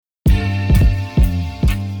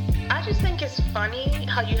It's funny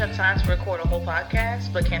how you have time to record a whole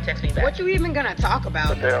podcast, but can't text me back. What you even gonna talk about?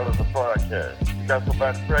 What the hell is a podcast? You got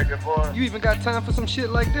somebody pregnant for? You even got time for some shit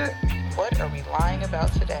like that? What are we lying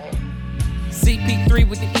about today? CP3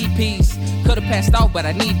 with the EPs. Could've passed off, but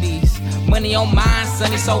I need these. Money on mine,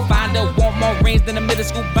 sonny, so finder. Want more rings than a middle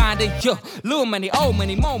school binder. Yo, little money, old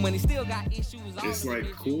money, more money. Still got issues. It's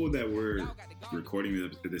like cool that we're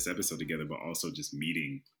recording this episode together, but also just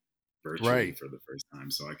meeting virtually for the first time,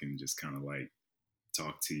 so I can just kind of like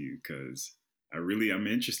talk to you, because I'm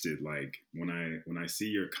interested. Like when I see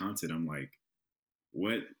your content, I'm like,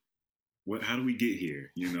 what, how do we get here?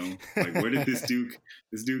 You know, like where did this dude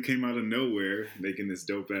came out of nowhere making this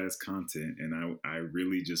dope ass content, and I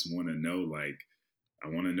really just want to know, like, I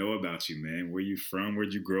want to know about you, man. Where you from?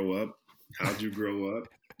 Where'd you grow up? How'd you grow up?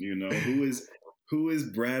 You know, who is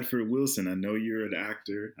Bradford Wilson? I know you're an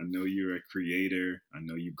actor. I know you're a creator. I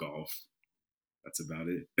know you golf. That's about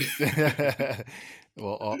it.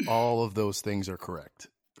 Well, all of those things are correct,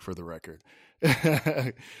 for the record.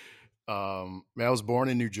 I was born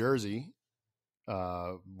in New Jersey,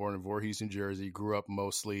 born in Voorhees, New Jersey. Grew up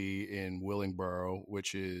mostly in Willingboro,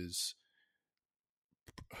 which is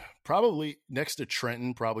probably next to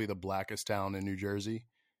Trenton, probably the blackest town in New Jersey.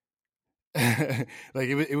 Like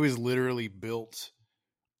it was literally built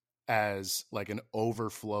as like an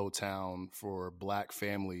overflow town for black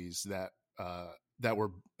families that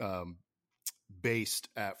were based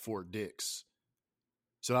at Fort Dix.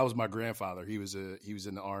 So that was my grandfather. He was in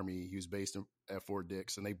the Army. He was based at Fort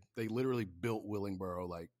Dix, and they literally built Willingboro.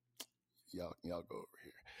 Like, y'all go over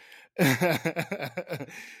here.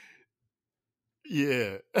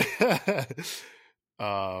 Yeah.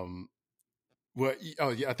 What?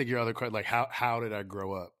 Oh, yeah. I think your other question, like, how did I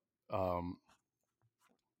grow up?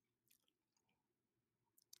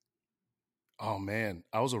 Oh man,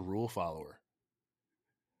 I was a rule follower.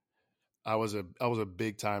 I was a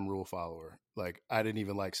big time rule follower. Like, I didn't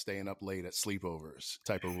even like staying up late at sleepovers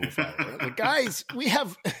type of rule follower. Like, guys, we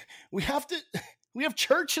have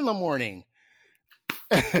church in the morning.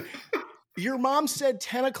 Your mom said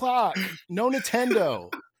 10 o'clock. No Nintendo.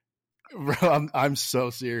 Bro, I'm so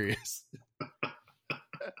serious.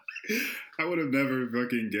 I would have never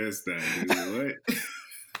fucking guessed that, dude.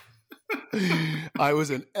 What? I was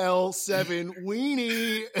an L7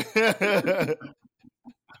 weenie.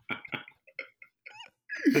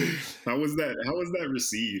 How was that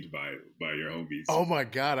received by your homies? Oh my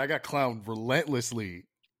God, I got clowned relentlessly.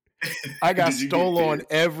 I got stole on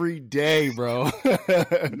every day, bro.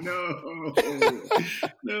 No.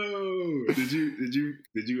 Did you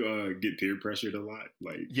get peer pressured a lot?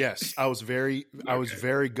 Like, yes, I was very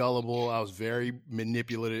gullible. I was very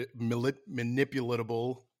manipulable.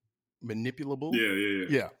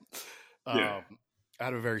 Yeah. I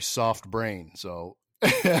had a very soft brain, so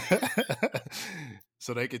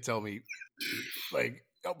so they could tell me, like,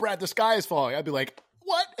 "Oh, Brad, the sky is falling." I'd be like,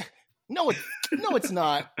 "What? No, it's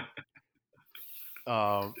not."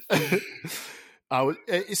 I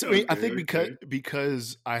think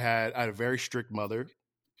because I had a very strict mother,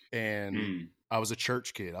 and I was a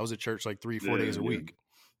church kid. I was at church like 3-4 days a week.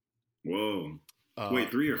 Whoa! Wait,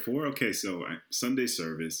 3 or 4? Okay, so Sunday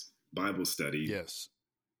service, Bible study. Yes.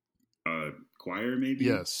 Choir, maybe.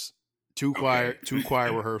 Yes. Two choir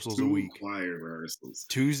rehearsals a week. Choir rehearsals.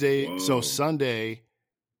 Tuesday. Whoa. So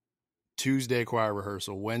Tuesday choir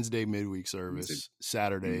rehearsal, Wednesday midweek service,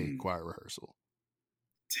 Saturday choir rehearsal.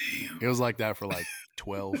 Damn. It was like that for like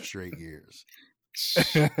 12 straight years.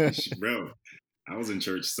 Bro, I was in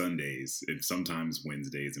church Sundays and sometimes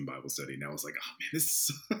Wednesdays in Bible study, and I was like, oh man, this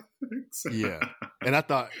sucks. Yeah. And I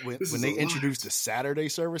thought when they introduced the Saturday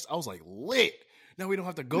service, I was like, lit. Now we don't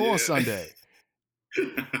have to go on Sunday.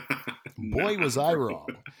 Boy, was I wrong.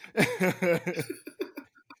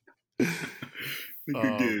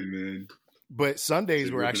 You're good, man. But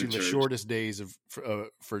Sundays were actually the shortest days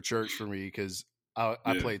for church for me, because I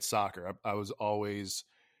played soccer. I was always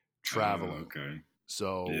traveling. Okay.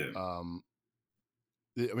 So, I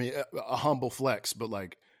mean, a humble flex, but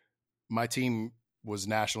like my team was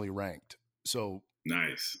nationally ranked. So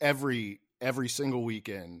nice. Every single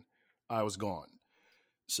weekend I was gone.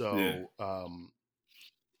 So,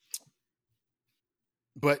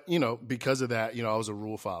 but because of that, I was a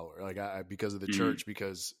rule follower. Like because of the church,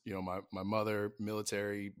 because my mother,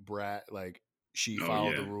 military brat, like she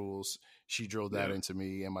followed the rules. She drilled that into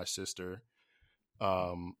me and my sister.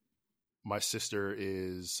 My sister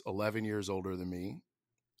is 11 years older than me.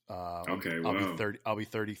 Okay, wow. I'll be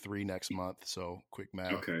 33 next month. So quick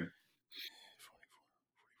math. Okay.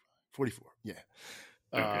 44. Yeah.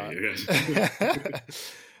 Okay.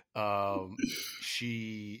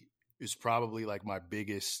 She is probably like my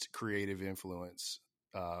biggest creative influence.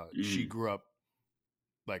 She grew up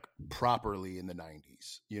like properly in the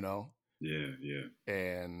 90s, you know? Yeah.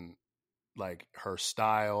 And like her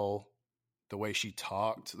style, the way she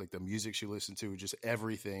talked, like the music she listened to, just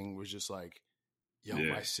everything was just like, yo,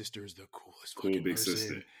 my sister is the coolest fucking big person.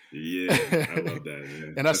 sister. Yeah, I love that.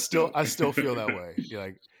 Man. And I still feel that way.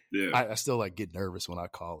 Like, I still like get nervous when I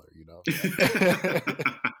call her, you know?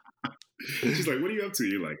 She's like, what are you up to?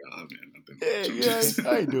 You're like, oh man, nothing.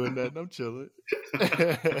 Yeah, I ain't doing that. I'm chilling.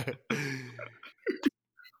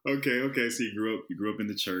 Okay. So you grew up in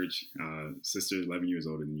the church. Sister 11 years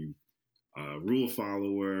older than you. Rule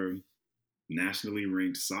follower, nationally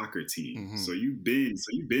ranked soccer team. Mm-hmm. So you've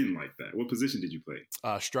been like that. What position did you play?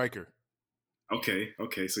 Striker. Okay.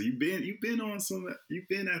 So you've been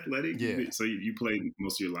athletic. Yeah. So you played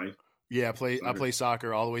most of your life. Yeah, I played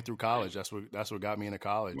soccer all the way through college. That's what got me into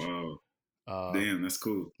college. Wow. Damn, that's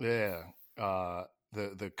cool. Yeah.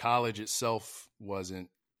 The college itself wasn't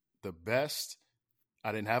the best.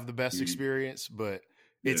 I didn't have the best experience, but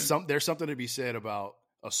there's something to be said about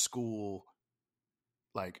a school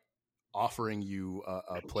like offering you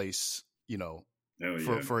a place, you know,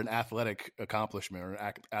 for an athletic accomplishment or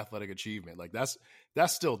an athletic achievement. Like that's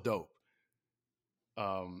still dope.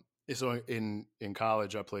 So in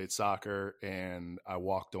college, I played soccer and I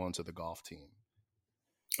walked on to the golf team.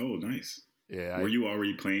 Oh, nice. Yeah. Were you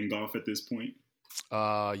already playing golf at this point?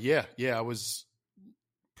 Yeah. I was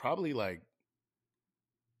probably like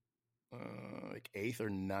 8th or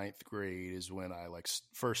 9th grade is when I like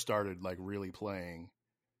first started like really playing.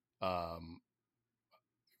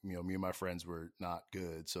 You know, me and my friends were not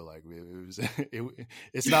good, so like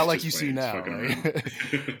it's not like you see now. Right?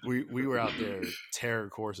 we were out there tearing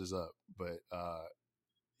courses up, but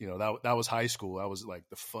you know that was high school. That was like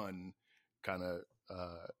the fun kind of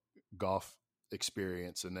golf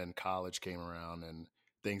experience, and then college came around and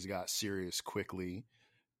things got serious quickly.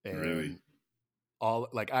 And really?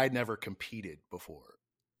 I'd never competed before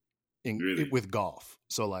with golf,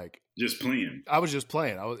 so like just playing. I was just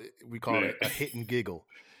playing. We call it a hit and giggle.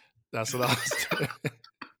 That's what I was doing.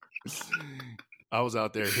 I was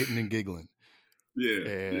out there hitting and giggling. Yeah,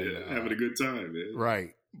 having a good time, man.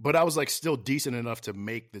 Right. But I was like still decent enough to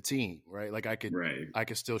make the team, right? Like I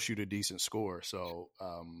could still shoot a decent score. So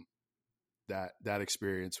that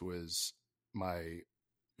experience was my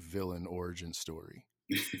villain origin story.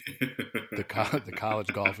 the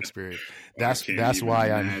college golf experience. That's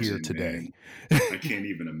why I'm here today. I can't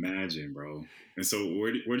even imagine, bro. And so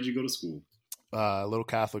where did you go to school? A little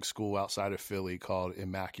Catholic school outside of Philly called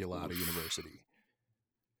Immaculata University.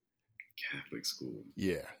 Catholic school.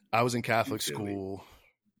 Yeah. I was in Catholic school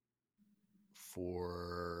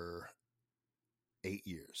for 8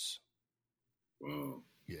 years. Whoa.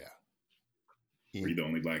 Yeah. Were you the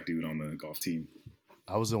only black dude on the golf team?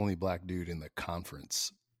 I was the only black dude in the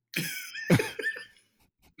conference.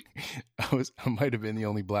 I might have been the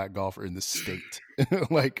only black golfer in the state.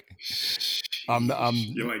 Like I'm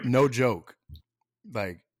like, no joke.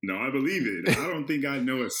 Like, no, I believe it. I don't think I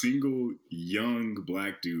know a single young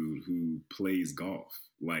black dude who plays golf.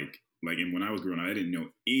 Like, and when I was growing up, I didn't know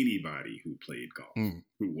anybody who played golf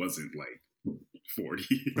who wasn't like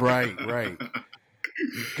 40. Right.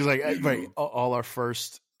 Because like, all our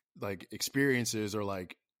first like experiences are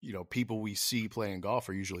like, you know, people we see playing golf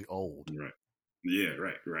are usually old. Right. Yeah.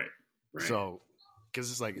 Right. So,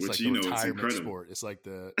 because it's like the retirement sport. It's like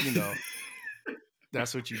the, you know.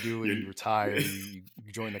 That's what you do when you retire. You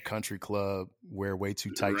join the country club, wear way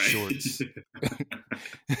too tight shorts.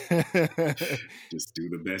 Just do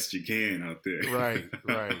the best you can out there. Right.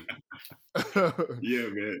 Yeah,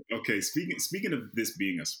 man. Okay, speaking of this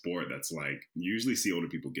being a sport that's like you usually see older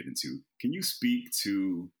people get into, can you speak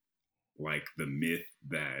to like the myth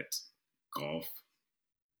that golf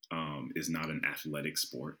is not an athletic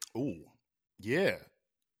sport? Ooh, yeah.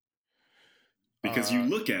 Because you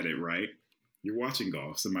look at it, right? You're watching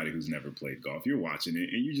golf, somebody who's never played golf, you're watching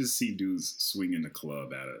it and you just see dudes swinging the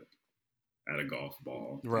club at a golf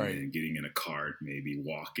ball. Right. And getting in a cart, maybe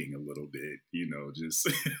walking a little bit, you know, just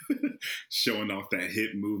showing off that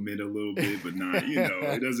hip movement a little bit, but not, you know,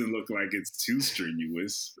 it doesn't look like it's too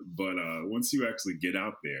strenuous. But once you actually get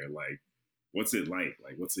out there, like, what's it like?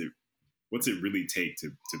 Like, what's it really take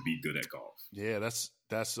to be good at golf? Yeah, that's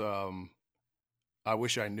I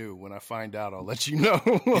wish I knew. When I find out, I'll let you know.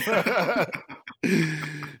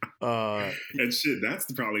 And shit, that's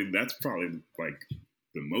probably like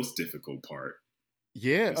the most difficult part.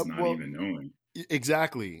 Yeah, it's not even knowing.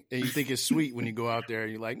 Exactly. And you think it's sweet when you go out there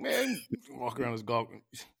and you're like, man, walk around this golf.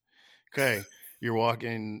 Okay, you're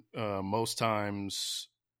walking most times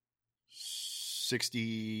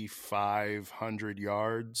 6,500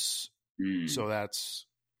 yards. So that's,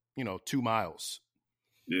 2 miles.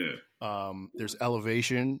 Yeah. There's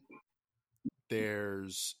elevation.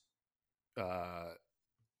 There's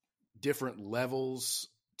different levels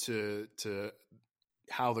to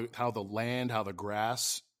how the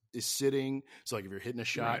grass is sitting. So like if you're hitting a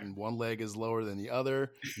shot and one leg is lower than the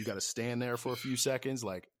other, you got to stand there for a few seconds.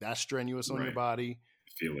 Like that's strenuous on your body.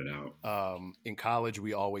 Feel it out. In college,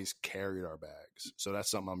 we always carried our bags. So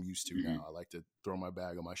that's something I'm used to now. I like to throw my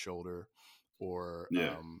bag on my shoulder, or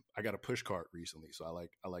I got a push cart recently. So I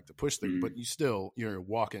like to push things, but you're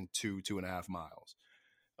walking 2.5 miles.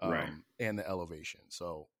 And the elevation.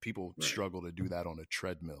 So people struggle to do that on a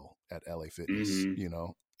treadmill at LA Fitness, And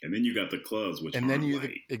then you got the clubs, which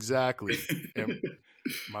exactly. And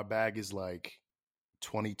my bag is like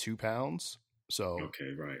 22 pounds. So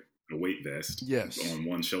okay, right. A weight vest. Yes. On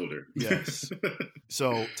one shoulder. Yes.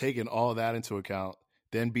 So taking all of that into account,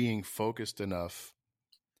 then being focused enough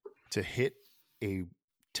to hit a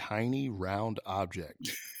tiny round object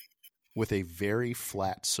with a very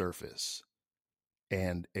flat surface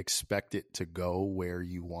and expect it to go where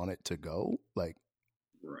you want it to go. Like,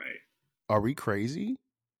 are we crazy?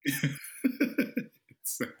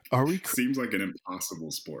 Seems like an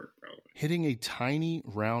impossible sport, bro. Hitting a tiny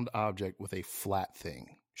round object with a flat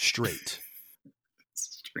thing straight.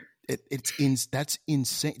 That's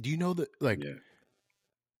insane. Do you know that? Like,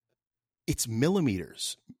 it's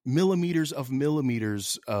millimeters of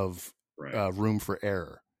room for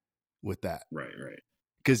error with that. Right.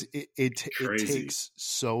 Because it takes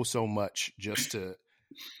so much just to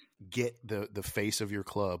get the face of your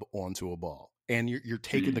club onto a ball, and you're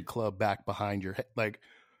taking the club back behind your head, like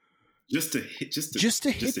just to hit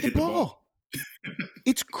the ball.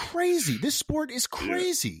 It's crazy. This sport is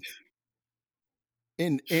crazy.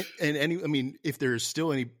 And if there's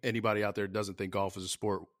still anybody out there that doesn't think golf is a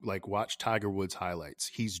sport, like watch Tiger Woods highlights.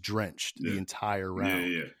 He's drenched the entire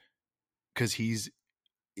round because he's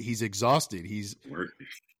exhausted. He's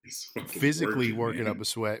physically working up a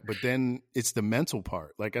sweat, but then it's the mental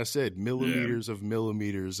part. Like I said, millimeters of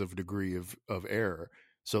degree of error.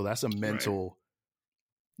 So that's a mental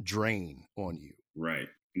drain on you. Right.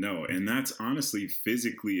 No, and that's honestly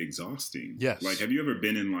physically exhausting. Yes. Like, have you ever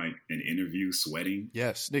been in like an interview sweating?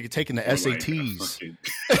 Yes. Nigga taking the SATs.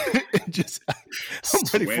 I'm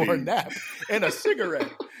ready for a nap and a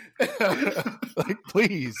cigarette. Like,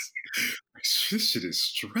 please. This shit is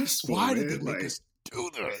stressful. Why did they make us do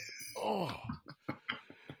that? Oh,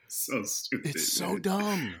 so stupid. It's so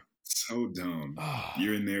dumb. So dumb. Oh.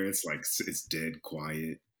 You're in there. It's like it's dead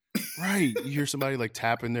quiet. Right. You hear somebody like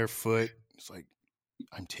tapping their foot. It's like,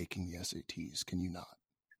 I'm taking the SATs. Can you not?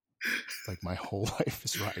 Like my whole life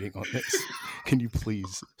is riding on this. Can you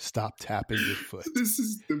please stop tapping your foot? This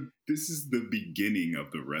is the beginning of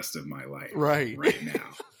the rest of my life. Right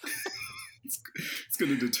now. It's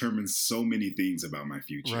going to determine so many things about my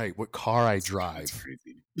future. Right. What car I drive.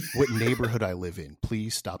 What neighborhood I live in.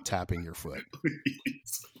 Please stop tapping your foot.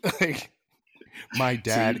 Please. Like, my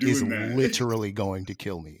dad is literally going to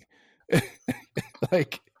kill me.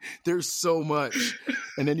 Like, there's so much.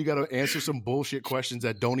 And then you got to answer some bullshit questions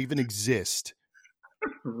that don't even exist.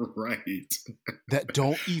 Right. That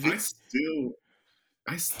don't even.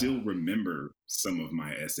 I still remember some of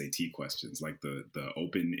my SAT questions, like the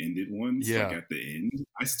open-ended ones, like at the end.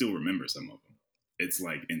 I still remember some of them. It's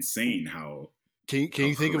like insane how. Can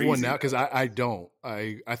you think of one now? Because I don't.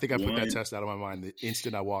 I think I put that test out of my mind the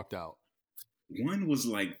instant I walked out. One was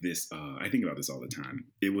like this. I think about this all the time.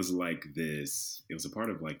 It was like this. It was a part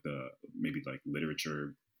of like the maybe like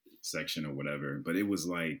literature section or whatever. But it was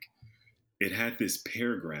like it had this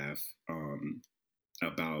paragraph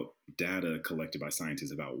about data collected by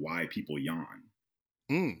scientists about why people yawn.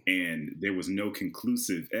 And there was no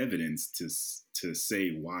conclusive evidence to say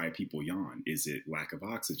why people yawn. Is it lack of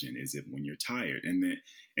oxygen? Is it when you're tired? And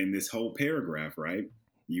this whole paragraph, right?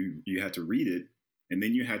 You had to read it, and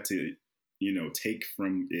then you had to, take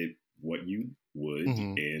from it what you would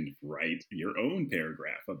and write your own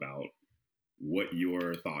paragraph about what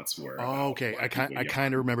your thoughts were. Oh, okay. I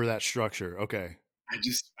kind of remember that structure. Okay. I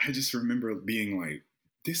just remember being like,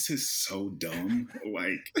 this is so dumb.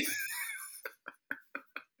 Like,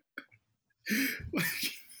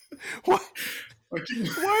 what?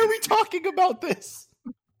 Why are we talking about this?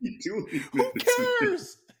 Who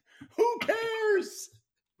cares? Who cares?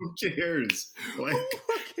 Who cares? Like, who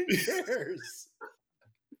fucking cares?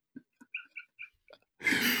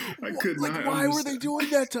 I could not. Why were they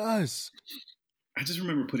doing that to us? I just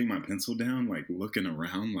remember putting my pencil down, like looking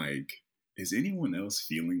around, like, is anyone else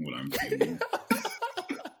feeling what I'm feeling?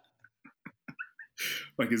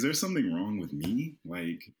 Like, is there something wrong with me?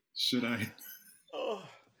 Like, should I? Oh,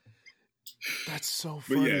 that's so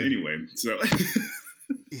funny. But yeah, anyway, so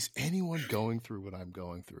is anyone going through what I'm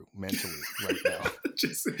going through mentally right now?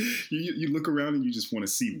 Just you look around and you just want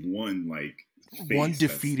to see one like one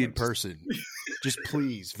defeated person. Just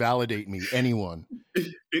please validate me. Anyone,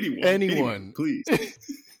 please.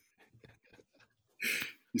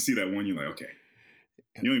 You see that one, you're like, okay.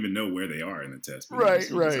 You don't even know where they are in the test. Right.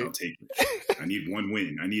 I'll take it. I need one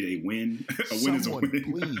win. I need a win. Win is a win.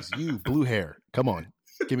 Please, you blue hair. Come on.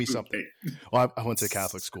 Give me something. Well, I went to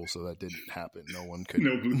Catholic school, so that didn't happen. No one could.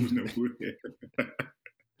 No blue hair.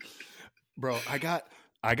 Bro, I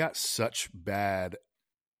got such bad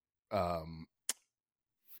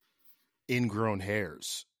ingrown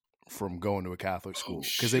hairs from going to a Catholic school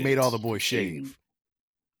because they made all the boys shave.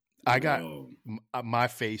 I got my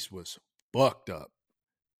face was fucked up.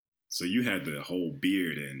 So you had the whole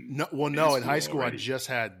beard and no, in high school already. I just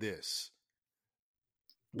had this.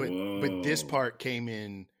 But this part came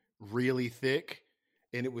in really thick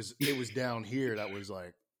and it was down here that was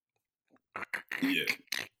like yeah.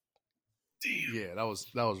 Damn. Yeah, that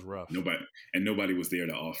was rough. Nobody was there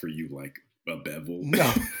to offer you like a bevel. No.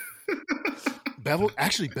 Bevel,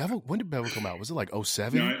 when did Bevel come out? Was it like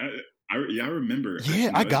 07? No, I remember.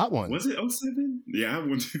 Yeah, I got one. Was it 07? Yeah, I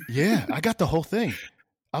went. Yeah, I got the whole thing.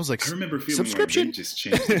 I was like, I remember feeling subscription? Like they just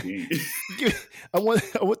changed the game. I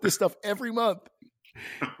want this stuff every month.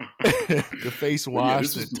 The face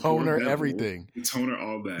wash, the toner, Bevel, everything. The toner,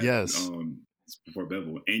 all that. Yes. Before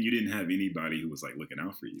Bevel, and you didn't have anybody who was like looking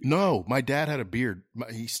out for you. No, my dad had a beard.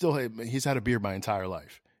 He's had a beard my entire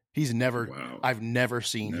life. He's never. Wow. I've never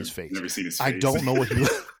seen his face. Never seen his face. I don't know what he.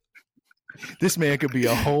 This man could be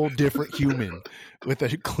a whole different human with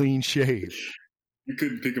a clean shave. You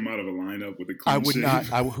couldn't pick him out of a lineup with a clean shave. I would not.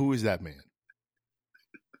 Who is that man?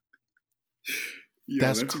 Yeah,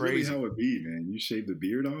 that's crazy. Really how it be, man. You shave the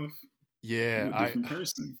beard off. Yeah, you're a different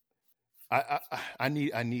person. I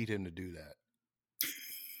need him to do that.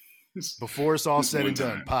 Before it's all said and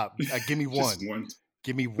done, Pop, give me one.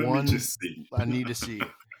 Give me one. I need to see it.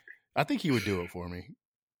 I think he would do it for me.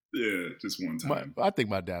 Yeah, just one time. I think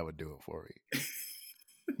my dad would do it for me.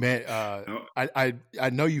 Man, I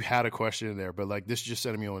know you had a question in there, but like this just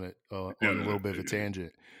set me on a little bit of a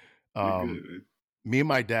tangent. Me and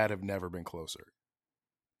my dad have never been closer,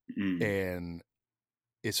 and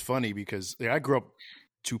it's funny because I grew up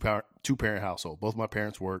two parent household. Both my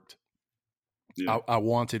parents worked. Yeah. I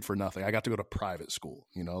wanted for nothing. I got to go to private school.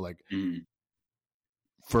 You know, like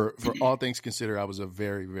for all things considered, I was a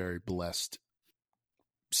very, very blessed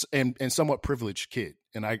and somewhat privileged kid,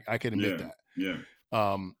 and I can admit that. Yeah.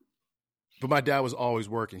 But my dad was always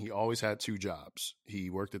working. He always had two jobs. He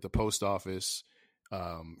worked at the post office.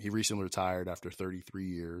 He recently retired after 33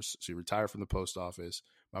 years. So he retired from the post office.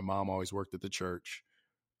 My mom always worked at the church.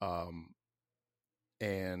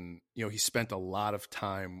 And, you know, he spent a lot of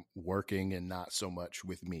time working and not so much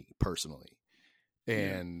with me personally.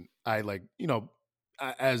 And I like, you know,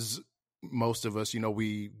 as most of us, you know,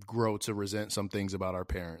 we grow to resent some things about our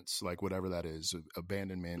parents, like whatever that is,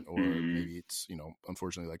 abandonment, or maybe it's, you know,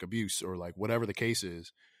 unfortunately like abuse or like whatever the case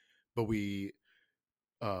is. But we,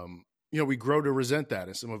 you know, we grow to resent that.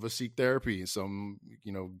 And some of us seek therapy and some,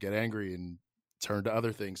 you know, get angry and turn to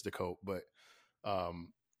other things to cope. But,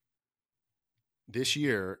 this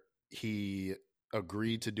year he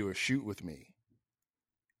agreed to do a shoot with me,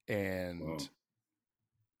 and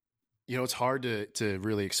you know, it's hard to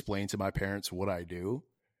really explain to my parents what I do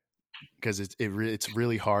because it's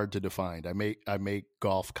really hard to define. I make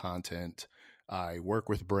golf content. I work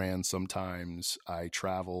with brands sometimes. I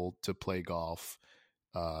travel to play golf.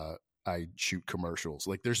 I shoot commercials.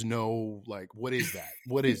 Like there's no like, what is that?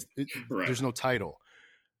 What is it? Right. There's no title.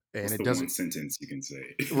 And what's it the doesn't one sentence you can say.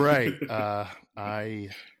 Right. I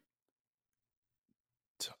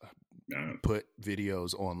put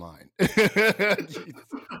videos online.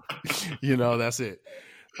 You know, that's it.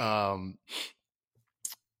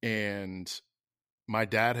 And my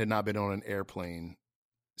dad had not been on an airplane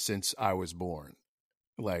since I was born.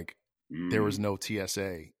 Like there was no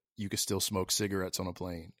TSA. You could still smoke cigarettes on a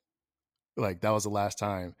plane. Like that was the last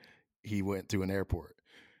time he went to an airport.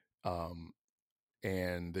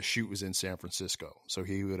 And the shoot was in San Francisco. So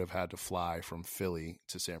he would have had to fly from Philly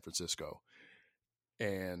to San Francisco.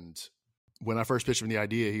 And when I first pitched him the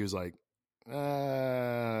idea, he was like, you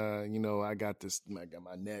know, I got this, I got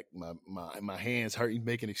my neck, my hands hurt. He's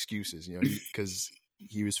making excuses, you know, because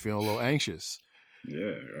he was feeling a little anxious.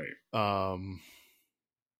 Yeah, right.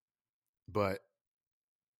 But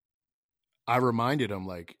I reminded him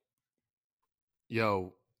like,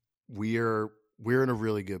 yo, we're in a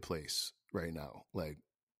really good place right now. Like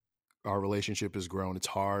our relationship has grown. It's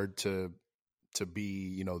hard to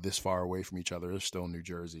be, you know, this far away from each other. They're still in New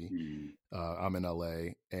Jersey. I'm in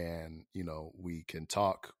LA, and, you know, we can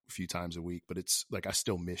talk a few times a week, but it's like, I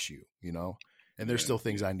still miss you, you know, and there's still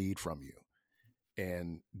things I need from you.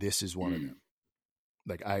 And this is one of them.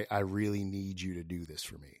 Like, I really need you to do this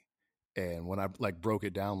for me. And when I like broke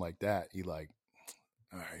it down like that, he like,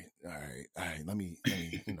 all right. Let me,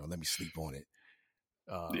 you know, let me sleep on it.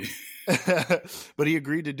 But he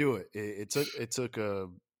agreed to do it. It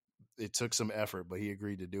took some effort, but he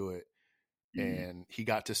agreed to do it. And he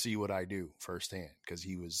got to see what I do firsthand because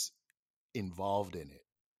he was involved in it.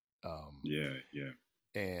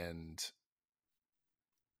 And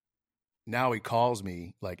now he calls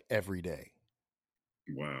me like every day.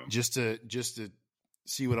 Wow. Just to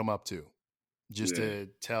see what I'm up to. Just to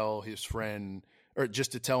tell his friend, or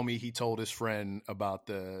just to tell me he told his friend about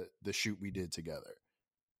the shoot we did together.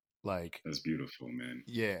 Like, that's beautiful, man.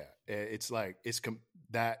 Yeah. It's like,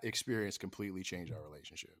 that experience completely changed our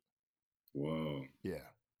relationship. Whoa. Yeah.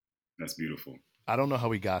 That's beautiful. I don't know how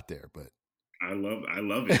we got there, but I love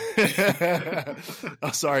it.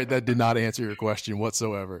 I'm sorry, that did not answer your question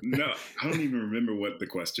whatsoever. No, I don't even remember what the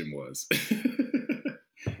question was.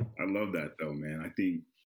 I love that though, man. I think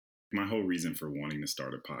my whole reason for wanting to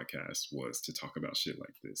start a podcast was to talk about shit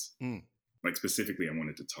like this. Like, specifically, I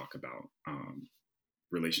wanted to talk about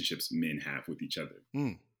relationships men have with each other.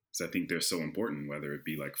 So I think they're so important, whether it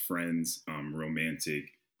be like friends, romantic,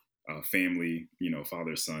 family, you know,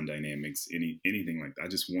 father-son dynamics, anything like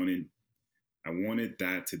that. I wanted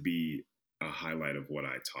that to be a highlight of what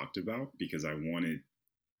I talked about, because I wanted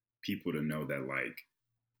people to know that, like,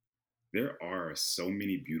 there are so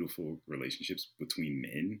many beautiful relationships between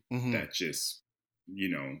men that just, you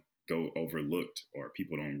know, go overlooked, or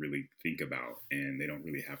people don't really think about, and they don't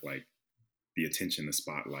really have like the attention, the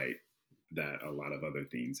spotlight that a lot of other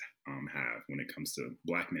things have when it comes to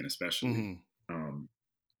Black men, especially.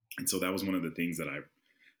 And so that was one of the things that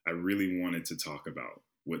I really wanted to talk about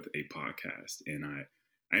with a podcast. And I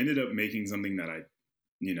ended up making something that I,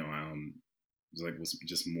 you know, was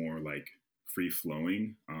just more like free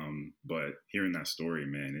flowing. But hearing that story,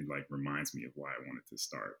 man, it like reminds me of why I wanted to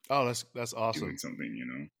start. Oh, that's awesome. Doing something, you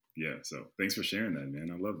know? Yeah. So thanks for sharing that,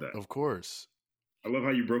 man. I love that. Of course. I love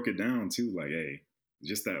how you broke it down too. Like, hey,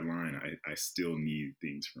 just that line, I still need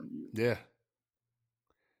things from you. Yeah.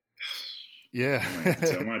 Yeah. I might have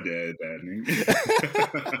to tell my dad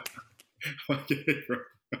that. Okay, bro.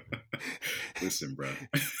 Listen, bro.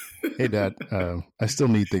 Hey, Dad, I still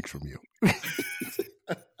need things from you.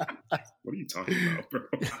 What are you talking about, bro?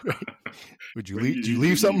 Would you leave? Do you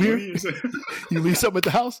leave something here? You leave something at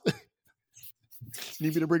the house?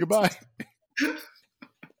 Need me to bring it by?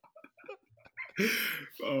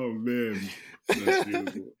 Oh man, that's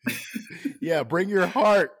beautiful. Yeah, bring your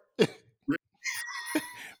heart.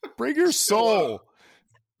 Bring your soul.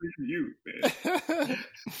 Bring you, man.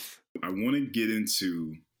 I want to get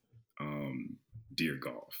into Dear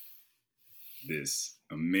Golf, this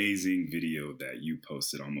amazing video that you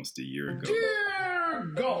posted almost a year ago.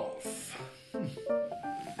 Dear Golf.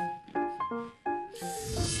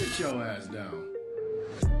 Sit your ass down.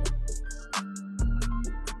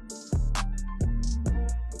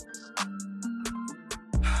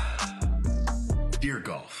 Dear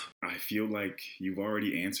Golf. I feel like you've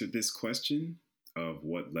already answered this question of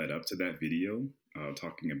what led up to that video,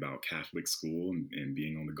 talking about Catholic school and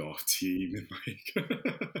being on the golf team and like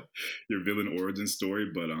your villain origin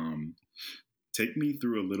story. But take me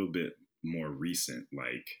through a little bit more recent.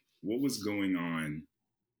 Like, what was going on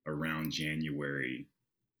around January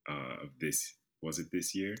of this? Was it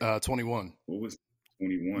this year? 21. What was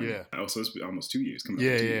 21? Yeah. Oh, so it's almost 2 years.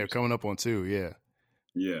 Coming up on 2. Yeah.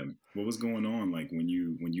 Yeah. What was going on, like, when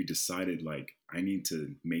you decided, like, I need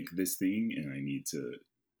to make this thing and I need to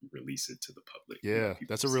release it to the public? Yeah,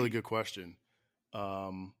 that's a really good question.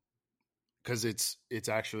 Because it's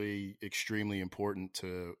actually extremely important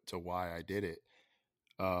to why I did it.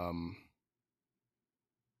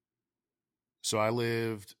 So I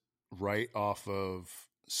lived right off of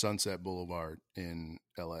Sunset Boulevard in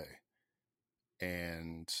LA,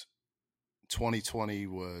 and 2020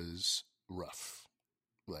 was rough.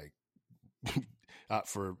 Like,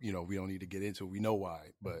 for, you know, we don't need to get into it. We know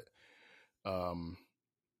why, but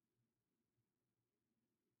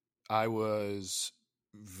I was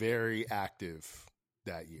very active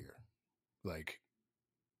that year. Like,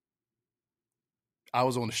 I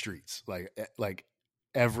was on the streets, like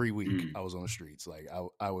every week I was on the streets. Like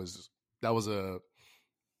that was a,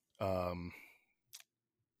 damn,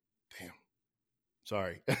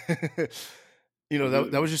 sorry. You know,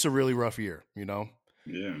 that was just a really rough year, you know?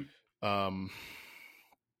 Yeah.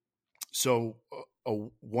 So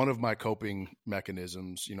one of my coping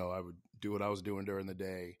mechanisms, you know, I would do what I was doing during the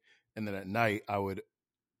day, and then at night I would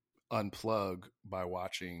unplug by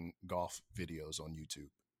watching golf videos on YouTube.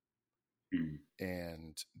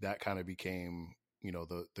 And that kind of became, you know,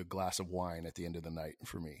 the glass of wine at the end of the night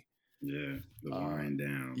for me. Yeah, the wind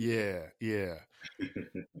down. Yeah.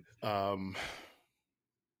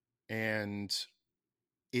 And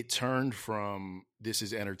it turned from this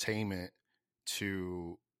is entertainment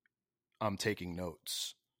to I'm taking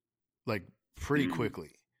notes, like pretty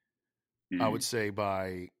quickly. I would say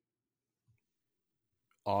by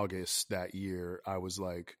August that year, I was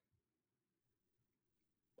like,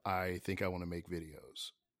 I think I want to make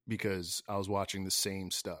videos, because I was watching the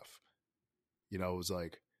same stuff. You know, it was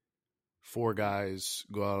like 4 guys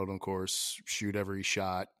go out on course, shoot every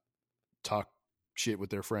shot, talk shit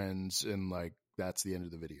with their friends, and like that's the end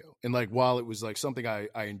of the video. And like while it was like something I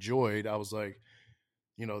enjoyed, I was like,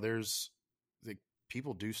 you know, there's like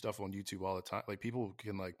people do stuff on YouTube all the time. Like people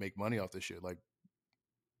can like make money off this shit. Like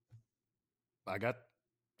I got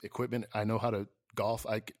equipment, I know how to golf.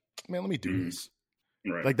 Man, let me do this.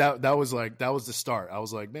 Right. Like that was the start. I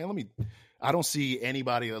was like, man, I don't see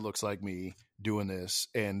anybody that looks like me doing this,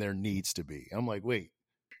 and there needs to be. I'm like, wait,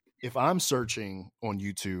 if I'm searching on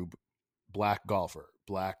YouTube, black golfer,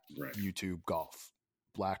 black YouTube golf,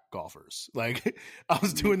 black golfers, like I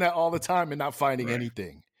was doing that all the time and not finding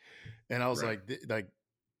anything. And I was like,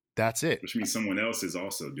 that's it. Which means someone else is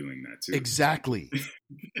also doing that too. Exactly.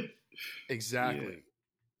 Exactly.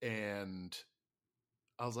 Yeah. And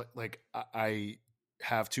I was like, I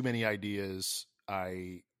have too many ideas.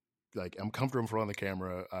 I'm comfortable in front of the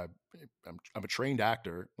camera. I'm a trained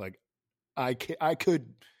actor. Like I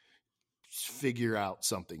could figure out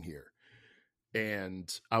something here. And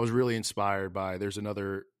I was really inspired by, there's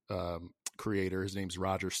another creator, his name's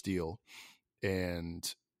Roger Steele, and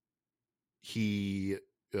he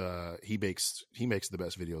makes the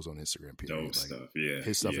best videos on Instagram. Period. Dope stuff. Yeah.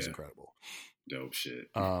 His stuff is incredible. Dope shit.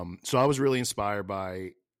 So I was really inspired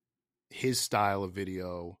by his style of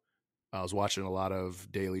video. I was watching a lot of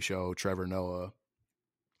Daily Show, Trevor Noah,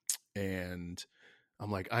 and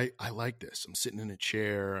I'm like, I like this. I'm sitting in a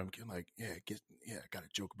chair. I'm getting like, I got a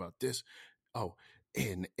joke about this. Oh,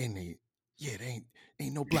 and it ain't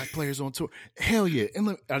no black players on tour. Hell yeah. And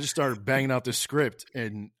look, I just started banging out this script,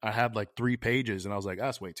 and I had like 3 pages, and I was like,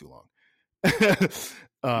 that's way too long.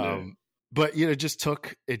 But it just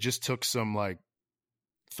took some like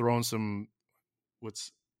throwing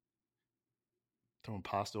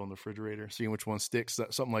pasta on the refrigerator, seeing which one sticks,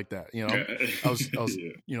 something like that. You know, I was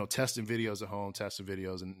you know, testing videos at home,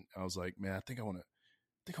 and I was like, man, I think I want to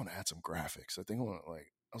add some graphics. I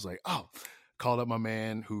was like, oh, called up my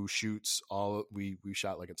man who shoots we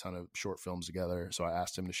shot like a ton of short films together. So I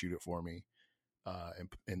asked him to shoot it for me,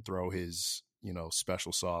 and throw his, you know,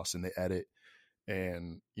 special sauce in the edit,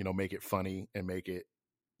 and, you know, make it funny and make it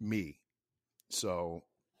me. So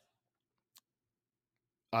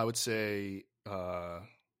I would say, I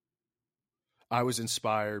was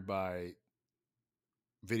inspired by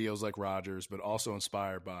videos like Rogers, but also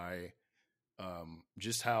inspired by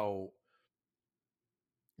just how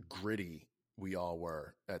gritty we all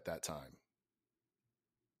were at that time.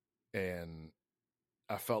 And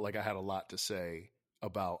I felt like I had a lot to say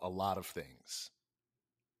about a lot of things,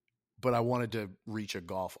 but I wanted to reach a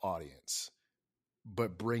golf audience,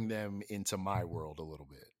 but bring them into my world a little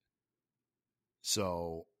bit.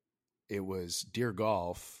 So it was, Dear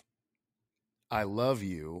Golf, I love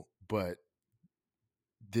you, but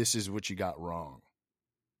this is what you got wrong.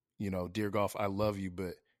 You know, Dear Golf, I love you,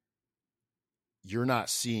 but you're not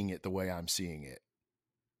seeing it the way I'm seeing it.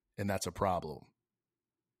 And that's a problem.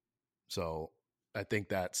 So I think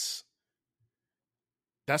that's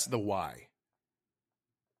the why.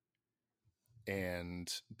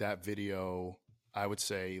 And that video, I would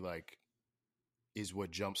say, like, is what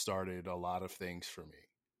jump-started a lot of things for me.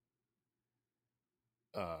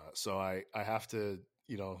 So I have to,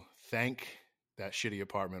 you know, thank that shitty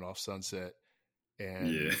apartment off Sunset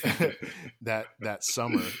and that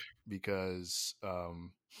summer, because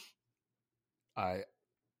I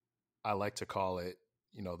like to call it,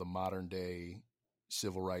 you know, the modern day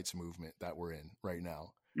civil rights movement that we're in right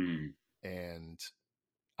now. And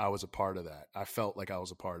I was a part of that. I felt like I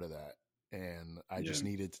was a part of that. And I just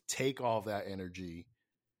needed to take all of that energy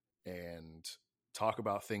and talk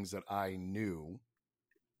about things that I knew,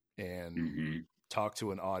 and talk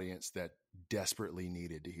to an audience that desperately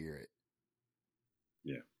needed to hear it.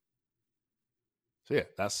 Yeah. So yeah,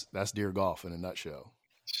 that's Dear Golf in a nutshell.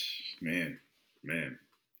 Man,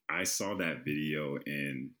 I saw that video,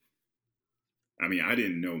 and I mean, I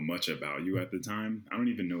didn't know much about you at the time. I don't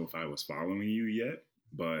even know if I was following you yet,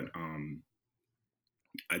 but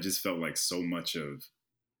I just felt like so much of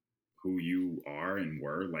who you are and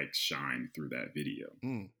were like shine through that video.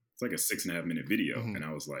 It's like a 6.5 minute video. And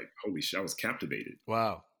I was like, holy shit, I was captivated.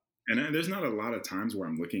 Wow. And there's not a lot of times where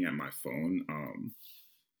I'm looking at my phone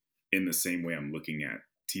in the same way I'm looking at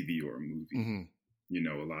TV or a movie. You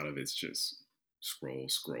know, a lot of it's just scroll.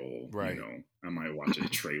 Right. You know, I might watch a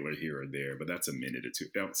trailer here or there, but that's a minute or two.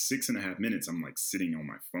 About 6.5 minutes, I'm like sitting on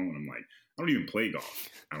my phone. I'm like, I don't even play golf.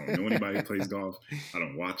 I don't know anybody who plays golf. I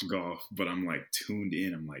don't watch golf, but I'm like tuned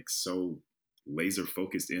in. I'm like so laser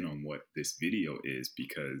focused in on what this video is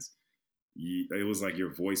because it was like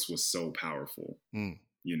your voice was so powerful,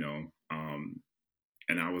 you know?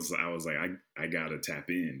 And I was like, I gotta tap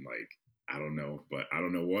in. Like, I don't know what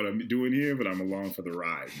I'm doing here, but I'm along for the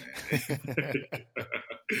ride, man.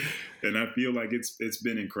 And I feel like it's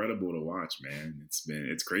been incredible to watch, man.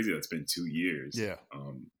 It's crazy that it's been 2 years. Yeah.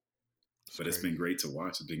 But it's been great to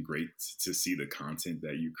watch. It's been great to see the content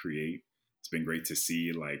that you create. It's been great to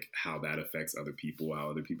see like how that affects other people, how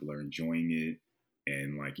other people are enjoying it.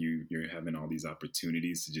 And like you're having all these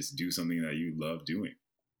opportunities to just do something that you love doing.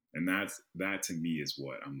 And that to me is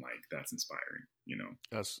what I'm like, that's inspiring, you know,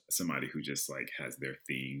 that's somebody who just like has their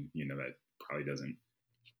thing, you know, that probably doesn't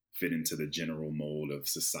fit into the general mold of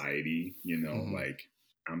society, you know, like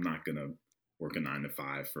I'm not going to work a 9 to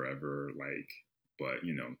 5 forever. Like, but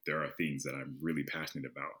you know, there are things that I'm really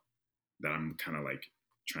passionate about that I'm kind of like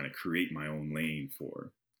trying to create my own lane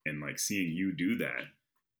for. And like seeing you do that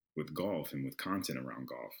with golf and with content around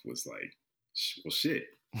golf was like, well,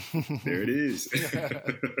 shit. There it is.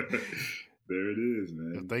 There it is,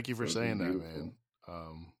 man. Well, thank you for saying that, man.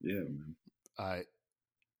 Yeah, man.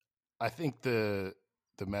 I think the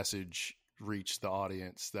message reached the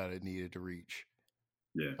audience that it needed to reach.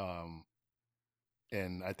 Yeah.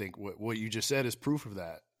 And I think what you just said is proof of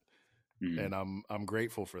that. And I'm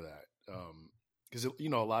grateful for that. Because you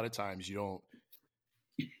know, a lot of times you don't.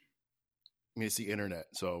 I mean, it's the internet,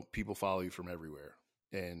 so people follow you from everywhere,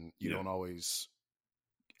 and you don't always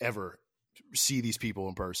ever see these people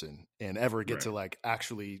in person and ever get to like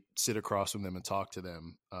actually sit across from them and talk to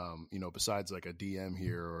them. You know, besides like a DM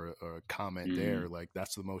here or a comment there, like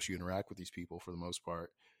that's the most you interact with these people for the most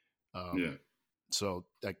part. So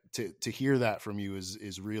like to hear that from you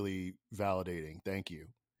is really validating. Thank you.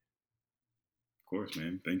 Of course,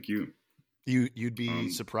 man. Thank you. You'd be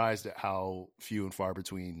surprised at how few and far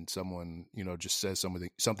between someone, you know, just says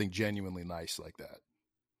something genuinely nice like that.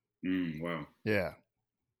 Wow. Yeah.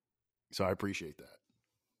 So I appreciate that.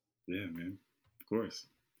 Yeah, man. Of course.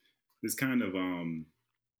 This kind of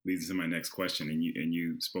leads to my next question, and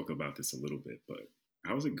you spoke about this a little bit, but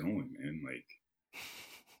how's it going, man? Like,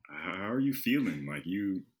 how are you feeling? Like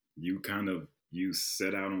you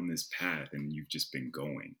set out on this path and you've just been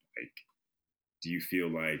going. Like, do you feel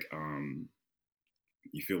like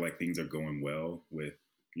things are going well with,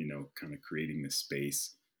 you know, kind of creating this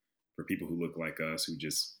space for people who look like us, who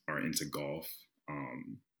just are into golf?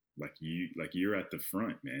 Like you're at the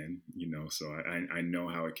front, man, you know, so I know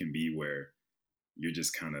how it can be where you're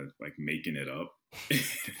just kind of like making it up.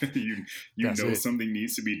 you know something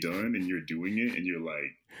needs to be done and you're doing it, and you're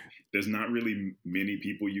like, there's not really many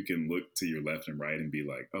people you can look to your left and right and be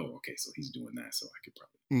like, oh, okay, so he's doing that, so I could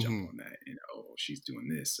probably jump on that, and oh, she's doing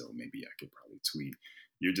this, so maybe I could probably tweet.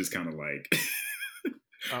 You're just kind of like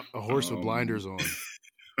a horse with blinders on.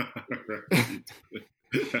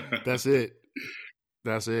 That's it.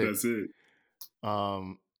 That's it.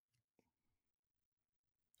 I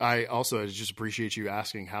also just appreciate you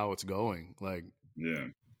asking how it's going. Like,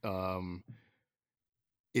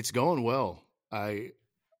 it's going well.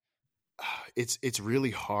 It's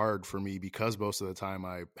really hard for me because most of the time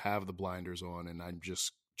I have the blinders on and I'm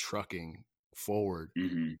just trucking forward.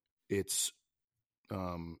 It's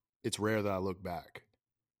rare that I look back,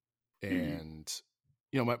 and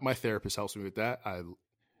you know, my therapist helps me with that.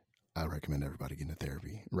 I recommend everybody get into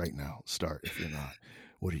therapy right now. Start if you're not.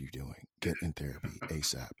 What are you doing? Get in therapy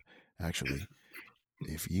ASAP. Actually,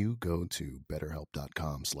 if you go to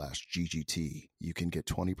betterhelp.com/GGT, you can get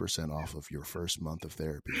 20% off of your first month of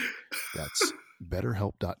therapy. That's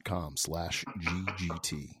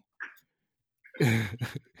betterhelp.com/GGT.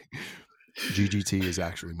 GGT is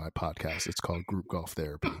actually my podcast. It's called Group Golf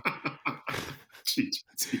Therapy.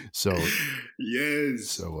 GGT. So yes.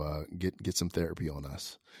 So get some therapy on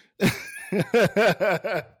us.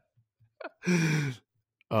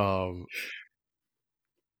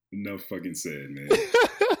 Enough fucking said, man.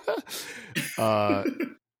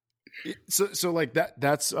 So like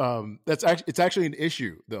that's actually it's actually an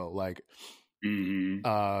issue though. Like,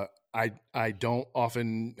 I don't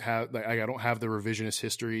often have, like, I don't have the revisionist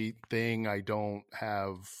history thing. I don't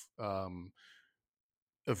have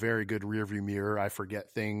a very good rear view mirror. I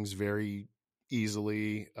forget things very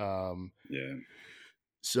easily. Yeah.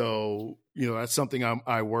 So, you know, that's something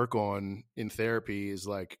I work on in therapy, is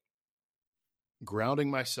like grounding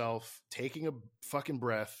myself, taking a fucking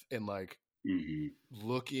breath, and like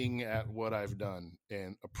looking at what I've done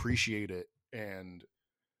and appreciate it and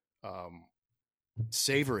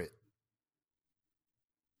savor it.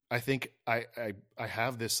 I think I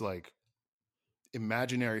have this like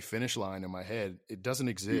imaginary finish line in my head. It doesn't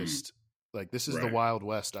exist. Like, this is the Wild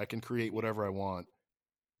West. I can create whatever I want.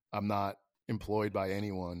 I'm not employed by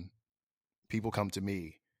anyone. People come to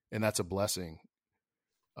me, and that's a blessing.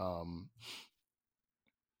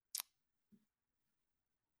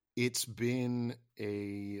 It's been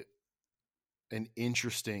an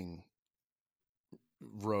interesting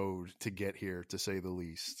road to get here, to say the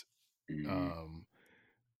least.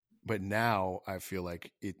 But now I feel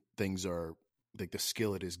like things are like, the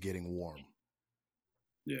skillet is getting warm.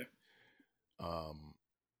 Yeah.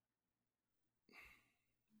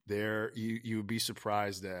 There, you would be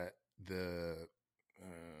surprised at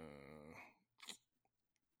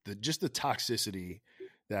just the toxicity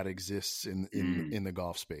that exists in the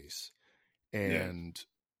golf space, and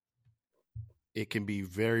it can be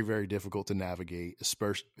very, very difficult to navigate,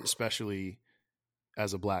 especially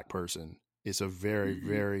as a Black person. It's a very,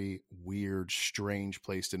 very weird, strange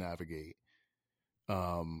place to navigate,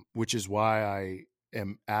 which is why I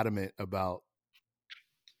am adamant about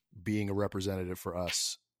being a representative for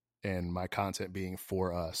us and my content being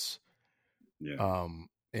for us. Yeah.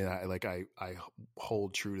 And I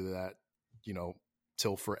hold true to that, you know,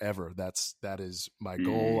 till forever. That is my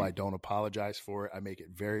goal. I don't apologize for it. I make it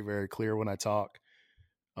very, very clear when I talk.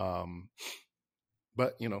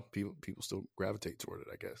 But you know, people still gravitate toward it,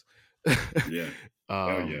 I guess. Yeah.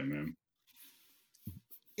 Oh yeah, man.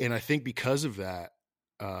 And I think because of that,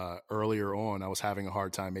 earlier on, I was having a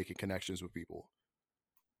hard time making connections with people.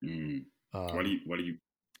 What do you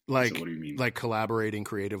like? So what do you mean? Like collaborating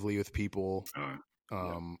creatively with people. Yeah.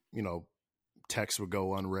 You know, texts would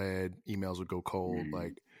go unread, emails would go cold.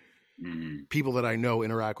 Like people that I know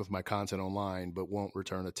interact with my content online, but won't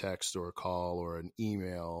return a text or a call or an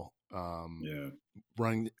email.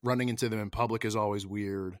 Running into them in public is always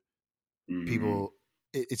weird. People,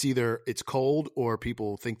 it's cold, or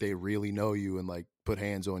people think they really know you and like put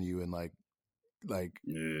hands on you and like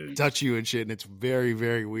touch you and shit, and it's very,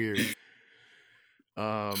 very weird.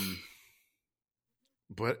 But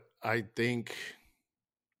I think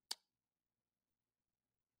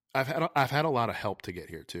I've had a lot of help to get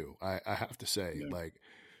here too. I have to say, like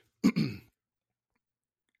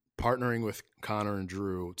partnering with Connor and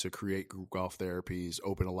Drew to create Group Golf Therapies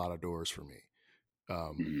opened a lot of doors for me.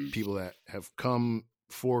 People that have come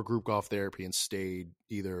for Group Golf Therapy and stayed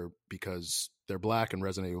either because they're Black and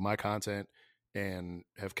resonate with my content and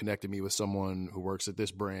have connected me with someone who works at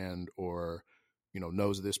this brand or, you know,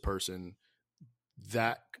 knows this person.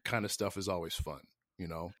 That kind of stuff is always fun, you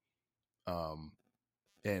know?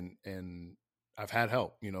 And I've had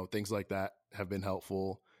help, you know, things like that have been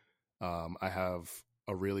helpful. I have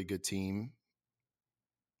a really good team.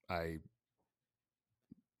 I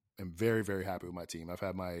am very, very happy with my team. I've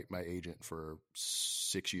had my agent for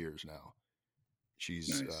 6 years now.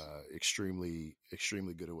 She's nice. Extremely,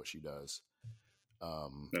 extremely good at what she does.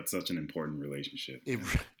 That's such an important relationship. It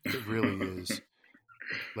really is.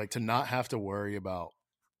 Like, to not have to worry about,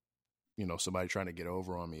 you know, somebody trying to get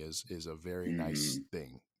over on me is a very nice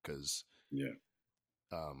thing. Cause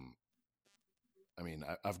I mean,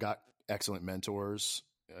 I've got excellent mentors,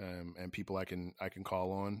 and people I can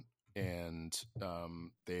call on, and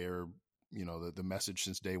they're, you know, the message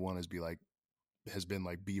since day one has been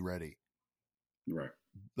like, be ready. Right.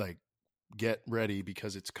 Like, get ready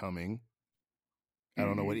because it's coming. I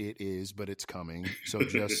don't know what it is, but it's coming. So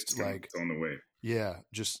just like, it's on the way. Yeah.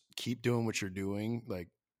 Just keep doing what you're doing. Like,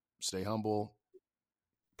 stay humble,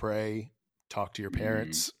 pray, talk to your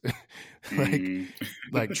parents,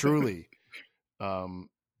 like truly. Cause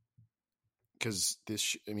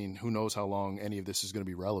I mean, who knows how long any of this is going to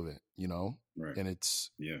be relevant, you know? Right. And it's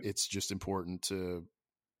just important to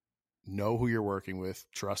know who you're working with,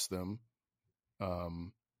 trust them,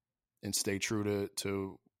 and stay true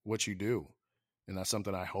to what you do. And that's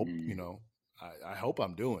something I hope, you know, I hope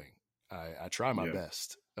I'm doing. I try my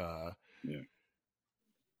best.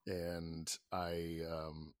 And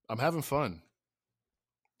I'm having fun.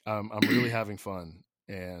 I'm really having fun,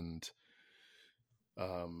 and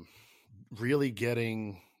really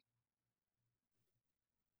getting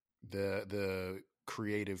the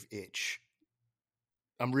creative itch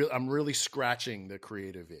I'm really scratching the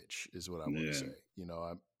creative itch is what I want to say. You know,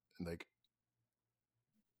 I'm like,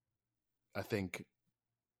 I think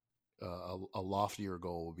a loftier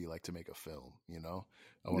goal would be like to make a film, you know?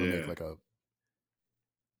 I want to make like a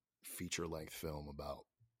feature length film about,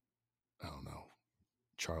 I don't know,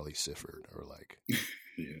 Charlie Sifford or like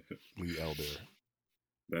Lee Elder.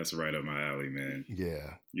 That's right up my alley, man.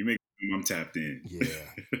 Yeah. You make I'm tapped in.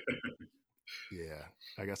 Yeah. Yeah.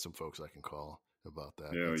 I got some folks I can call about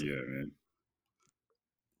that. Hell That's yeah, man.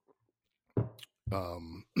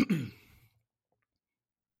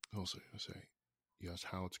 I'll say, yes,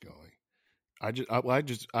 how it's going. I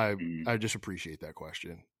just appreciate that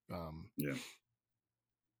question. Yeah.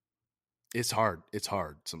 It's hard. It's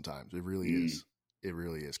hard sometimes. It really is. It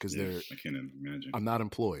really is. Cause I can't imagine. I'm not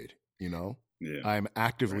employed, you know? Yeah. I'm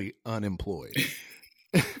actively unemployed,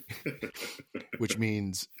 which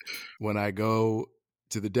means when I go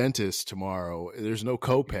to the dentist tomorrow, there's no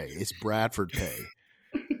copay. It's Bradford pay.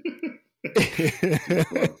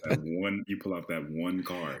 You pull out that one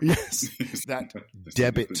card. Yes, that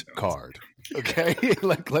debit card. Okay,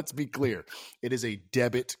 like let's be clear, it is a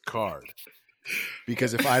debit card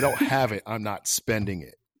because if I don't have it, I'm not spending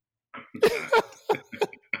it.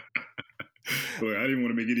 Boy, I didn't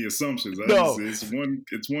want to make any assumptions. No, it's one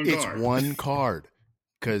card. It's one card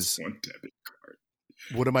because one debit card.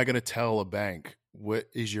 What am I going to tell a bank? What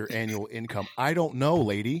is your annual income? I don't know,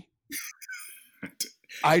 lady.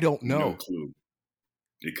 I don't know. No clue.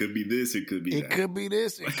 It could be this. It could be that. It could be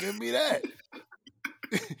this. It could be that.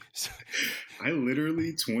 I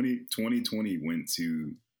literally 2020 went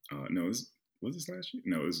to was this last year?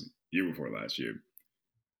 No, it was year before last year.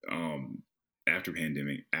 After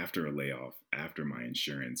pandemic, after a layoff, after my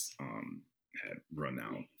insurance had run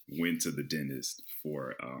out, went to the dentist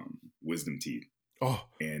for wisdom teeth. Oh.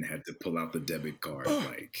 And had to pull out the debit card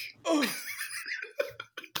like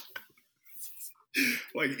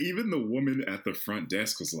even the woman at the front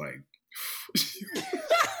desk was like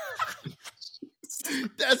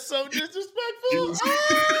that's so disrespectful.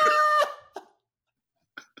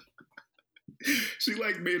 She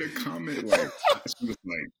like made a comment like she was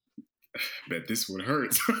like, bet this one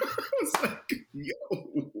hurts. I was like,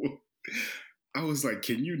 yo. I was like,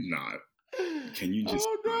 can you just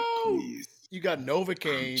not, please? You got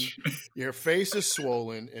Novocaine, your face is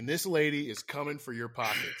swollen, and this lady is coming for your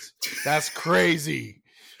pockets. That's crazy.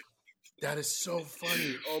 That is so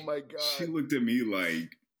funny. Oh my God. She looked at me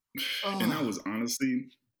like, and I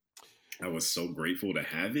was so grateful to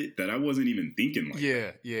have it that I wasn't even thinking like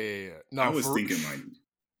that. Yeah. No, I was thinking like,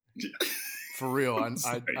 for real. I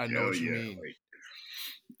know what you mean. Like,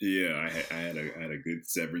 yeah, I had a good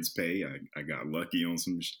severance pay. I got lucky on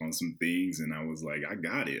some things, and I was like, I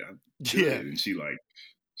got it. Yeah. And she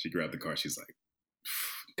grabbed the car. She's like,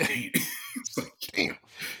 damn. It's like, damn.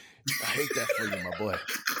 I hate that for you, my boy.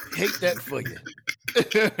 Hate that for you.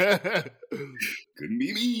 Couldn't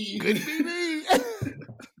be me. Couldn't be me.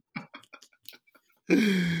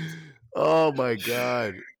 Oh my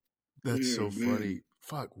God, that's so funny.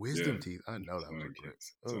 Fuck, wisdom teeth. I know that was great.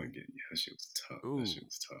 Yeah, that shit was tough. That shit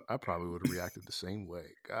was tough. I probably would have reacted the same way.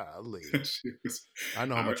 Golly. I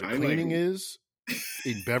know how I- much a I cleaning like- is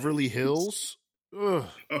in Beverly Hills. Ugh.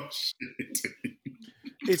 Oh shit.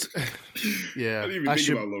 It's yeah. I didn't even think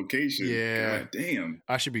about location. Yeah. God damn.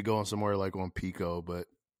 I should be going somewhere like on Pico, but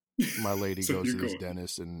my lady So goes to you're this going-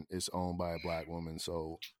 dentist and it's owned by a black woman.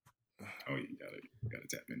 So Oh, you gotta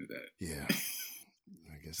tap into that. yeah.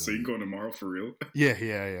 I guess So you going tomorrow for real? Yeah.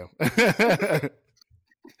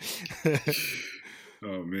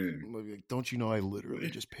 Oh man. Like, don't you know I literally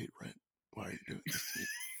just paid rent? Why are you doing this to me?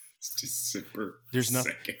 It's just super. There's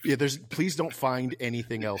nothing. Yeah, please don't find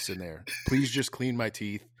anything else in there. Please just clean my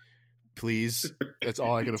teeth. Please. That's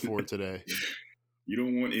all I can afford today. You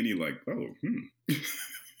don't want any like,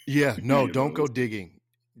 Yeah, no, Yeah, don't go those- digging.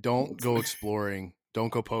 Don't go exploring. Don't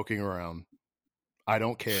go poking around. I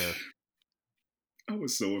don't care. I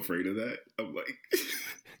was so afraid of that. I'm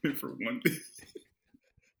like, for one thing.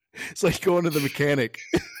 It's like going to the mechanic.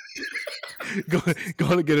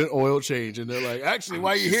 Going to get an oil change, and they're like, actually,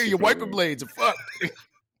 why are you here? Your wiper blades are fucked.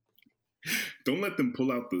 Don't let them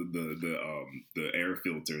pull out the air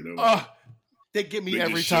filter. They're like, They get me they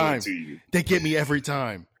every just show it time. to you. They get me every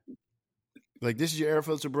time. Like, this is your air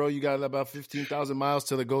filter, bro. You got about 15,000 miles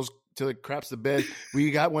till it craps the bed.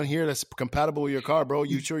 We got one here that's compatible with your car, bro.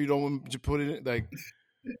 You sure you don't want to put it in? Like,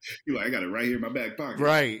 You're like, I got it right here in my back pocket.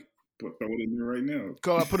 right. Throw it in there right now.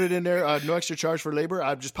 Go, I put it in there. No extra charge for labor.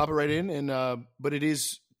 I just pop it right in, and but it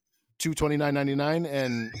is $229.99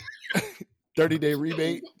 and 30-day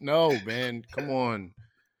rebate. No, man, come on.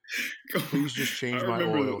 Please just change my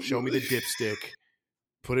oil. Show me the dipstick.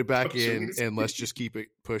 Put it back in, and let's just keep it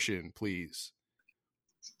pushing, please.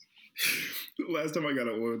 The last time I got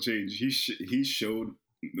an oil change, he showed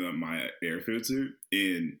my air filter,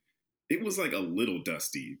 and it was like a little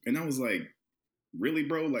dusty. And I was like, really,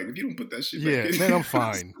 bro? Like, if you don't put that shit back in, man, I'm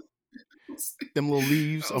fine. Them little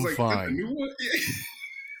leaves, I'm like, fine. New one? Yeah.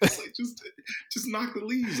 It's like, just knock the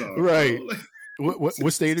leaves off. Right. Like,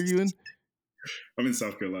 what state are you in? I'm in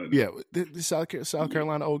South Carolina. Yeah, the South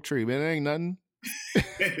Carolina oak tree, man. It ain't nothing.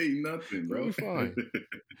 It ain't nothing, bro. You're fine.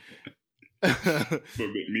 But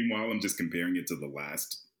meanwhile, I'm just comparing it to the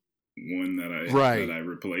last one that I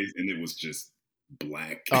replaced, and it was just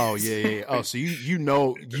black. Oh yeah. Oh, so you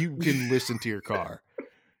know you can listen to your car.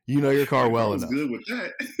 You know your car well enough. Good with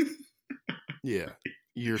that. Yeah,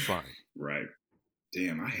 you're fine. Right.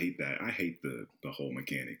 Damn, I hate that. I hate the whole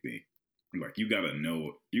mechanic thing. Like, you gotta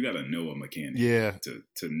know a mechanic. Yeah. To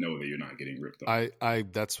know that you're not getting ripped off. I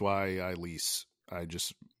that's why I lease. I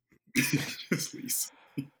just lease.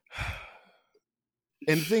 And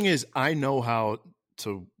the thing is, I know how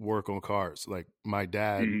to work on cars. Like, my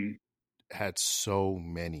dad had so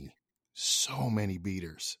many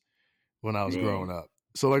beaters when I was growing up.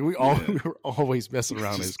 So like we were always messing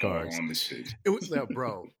around his cars. It was that,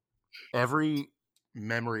 bro. Every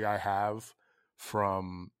memory I have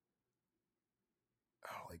from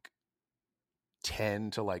like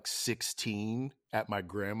 10 to like 16 at my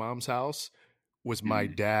grandmom's house was my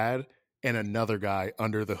dad and another guy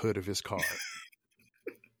under the hood of his car.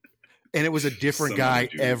 And it was a different guy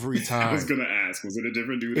every time. I was going to ask, was it a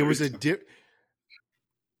different dude? It was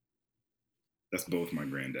That's both my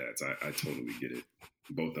granddads. I totally get it.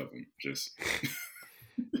 Both of them. Just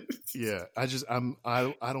yeah. I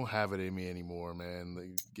don't have it in me anymore, man.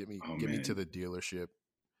 Like, get me to the dealership.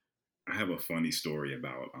 I have a funny story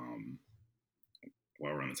about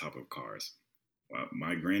while we're on the topic of cars.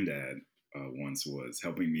 My granddad once was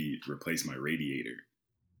helping me replace my radiator,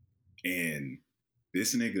 and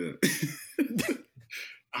this nigga,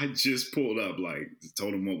 I just pulled up, like,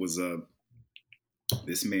 told him what was up.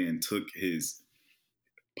 This man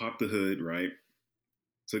popped the hood, right?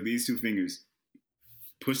 Took these two fingers,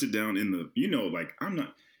 pushed it down in the, like, I'm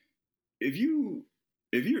not, if you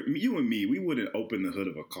and me, we wouldn't open the hood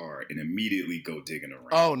of a car and immediately go digging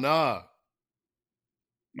around. Oh, nah.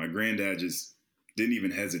 My granddad just didn't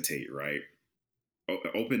even hesitate, right?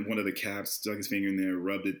 Opened one of the caps, stuck his finger in there,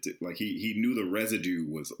 rubbed it, like he knew the residue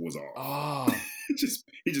was off. Oh. He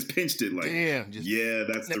just pinched it, like, damn, yeah,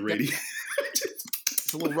 that's the radiator.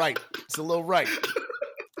 It's a little right. It's a little right.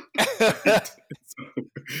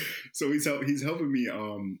 So he's helping me,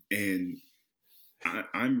 and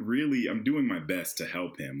I'm doing my best to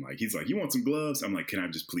help him. Like, he's like, you want some gloves? I'm like, can I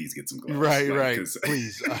just please get some gloves? Right, like, right.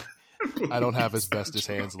 Please. I don't have asbestos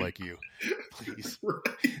hands like you. Please. Right.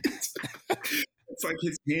 It's like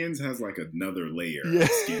his hands has like another layer of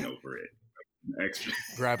skin over it. Extra.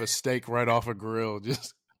 Grab a steak right off a grill.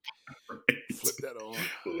 Just flip that on.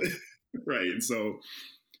 Right. And so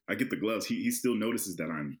I get the gloves. He still notices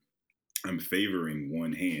that I'm favoring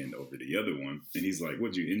one hand over the other one. And he's like,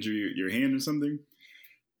 "What'd you injure your hand or something?"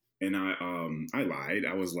 And I lied.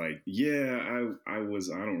 I was like, "Yeah, I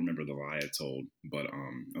don't remember the lie I told, but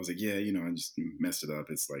I was like, yeah, I just messed it up.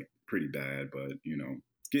 It's like pretty bad, but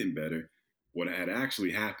it's getting better." What had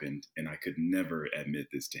actually happened, and I could never admit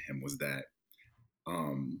this to him, was that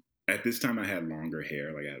at this time I had longer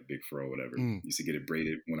hair, like I had a big fro, whatever. Used to get it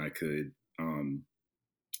braided when I could.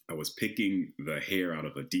 I was picking the hair out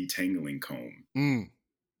of a detangling comb, and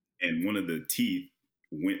one of the teeth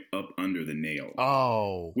went up under the nail.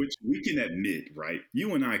 Oh, which we can admit, right?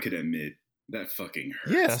 You and I could admit that fucking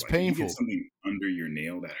hurts. Yeah, that's like, painful. You get something under your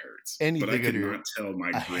nail, that hurts. Anything but I could not tell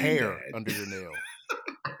my hair under your nail.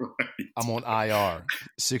 Right. I'm on IR,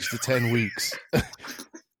 6 to 10 weeks.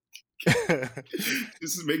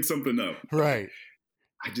 Just make something up. Right.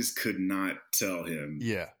 I just could not tell him.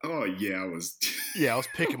 Yeah. Oh, yeah, I was. Yeah, I was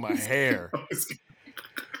picking my hair. I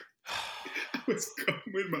was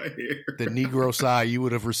combing my hair. The Negro sigh you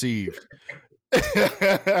would have received.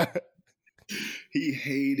 He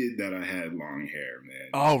hated that I had long hair, man.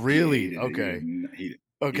 Oh, really? Okay.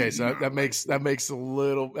 Okay, so that makes a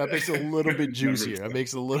little bit juicier. That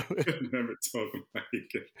makes a little bit. I never told him.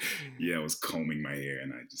 Yeah, I was combing my hair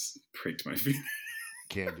and I just pricked my finger.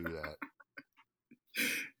 Can't do that.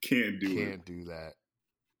 Can't do that.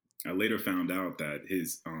 I later found out that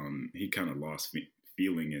he kind of lost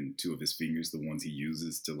feeling in two of his fingers, the ones he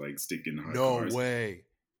uses to like stick in hot cars. No way.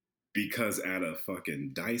 Because at a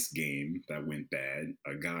fucking dice game that went bad,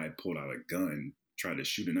 a guy pulled out a gun, tried to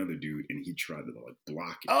shoot another dude, and he tried to like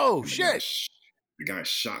block it. Oh, and shit. The guy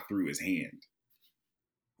shot through his hand.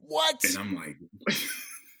 What? And I'm like,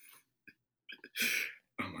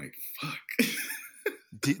 I'm like, fuck.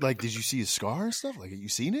 Did you see his scar and stuff? Like, you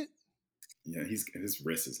seen it? Yeah, his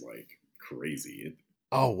wrist is like crazy.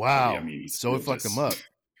 Oh wow! I mean, so it fucked him up.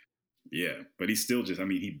 Yeah, but he's still just. I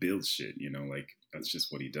mean, he builds shit. You know, like that's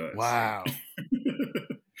just what he does. Wow.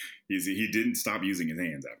 He didn't stop using his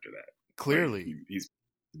hands after that. Clearly, like, he's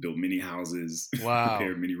built many houses. Wow.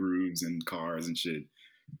 Repaired many roofs and cars and shit.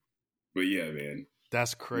 But yeah, man,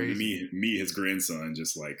 that's crazy. Me, his grandson,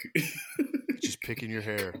 just like just picking your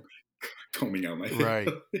hair, combing out my hair. Right.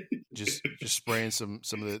 just spraying some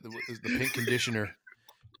of the pink conditioner.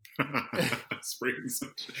 Spraying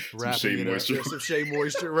some shea moisture. Yeah, some shea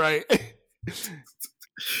moisture, right. It's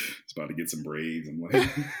about to get some braids. I'm like,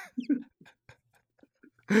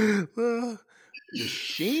 the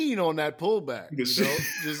sheen on that pullback. You know,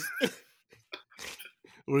 just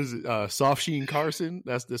what is it? Soft Sheen Carson.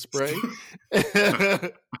 That's the spray.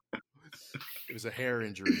 It was a hair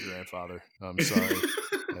injury, grandfather. I'm sorry,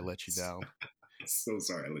 I let you down. So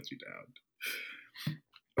sorry, I let you down.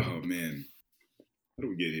 Oh man. How do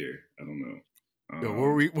we get here? I don't know.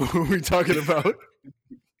 What were we talking about?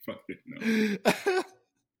 Fucking no.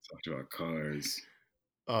 Talked about cars,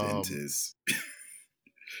 dentists.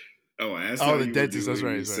 I asked. Oh, the dentist. That's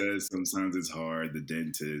right. He says sometimes it's hard. The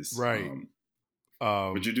dentist, right?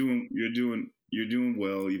 But you're doing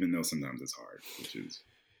well, even though sometimes it's hard. Which is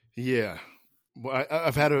yeah. Well,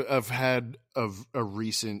 I've had a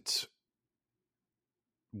recent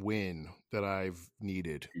win that I've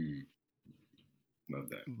needed. Love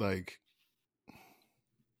that. Like,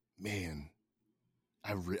 man,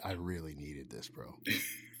 I really needed this, bro.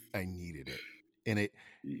 I needed it, and it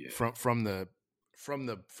from the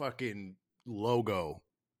fucking logo.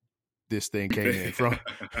 This thing came in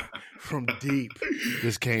from deep.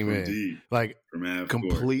 This came in deep. Like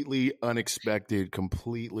completely unexpected,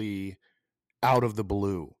 completely out of the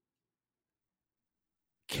blue.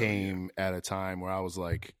 Came at a time where I was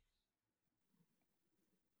like,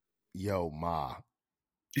 "Yo, ma."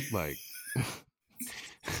 Like,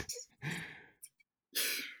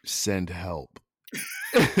 send help.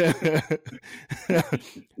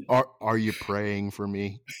 Are you praying for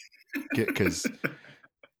me? Because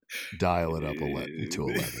dial it up to 11,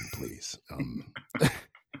 please.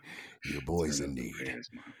 Your boy's in need.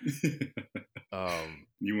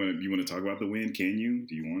 You want to talk about the win? Can you?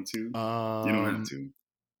 Do you want to? You don't have to.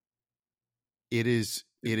 It is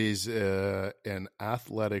an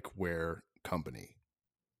athletic wear company.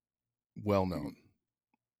 Well known.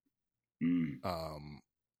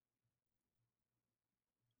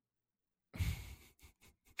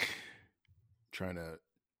 Trying to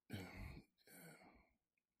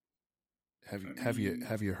have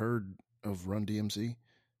you heard of Run DMC?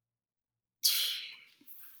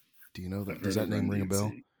 Do you know that? Does that name ring a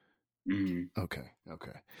bell? Mm-hmm. Okay.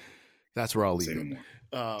 That's where I'll leave it.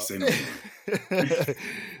 Say no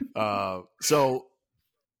more. So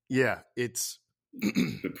yeah, it's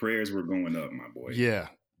the prayers were going up, my boy. Yeah,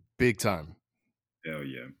 big time. Hell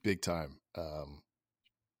yeah, big time. And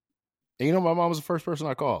my mom was the first person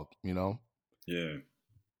I called. Yeah,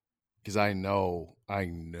 because I know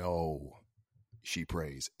she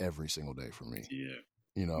prays every single day for me. Yeah,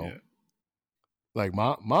 like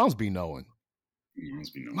moms be knowing.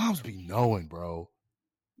 Moms be knowing, bro.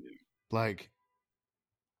 Yeah. Like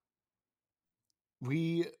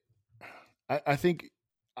I think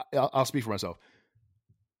I'll speak for myself.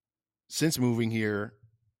 Since moving here,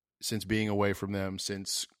 since being away from them,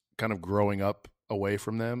 since kind of growing up away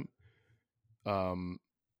from them, I've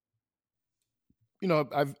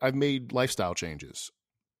made lifestyle changes.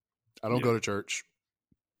 I don't go to church.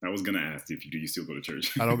 I was gonna ask do you still go to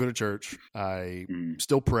church? I don't go to church. I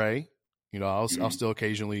still pray. I'll still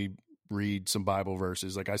occasionally read some Bible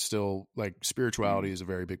verses. Like I still spirituality is a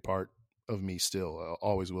very big part of me still.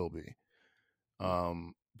 Always will be.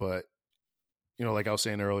 But like I was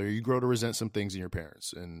saying earlier, you grow to resent some things in your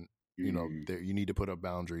parents, and you need to put up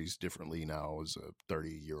boundaries differently now as a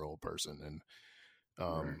 30-year-old person, and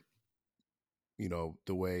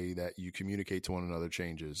the way that you communicate to one another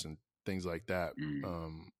changes and things like that.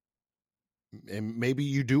 And maybe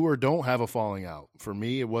you do or don't have a falling out. For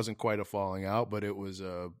me, it wasn't quite a falling out, but it was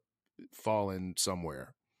a falling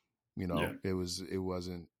somewhere. It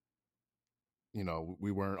wasn't.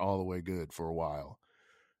 We weren't all the way good for a while.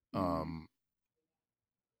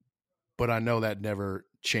 But I know that never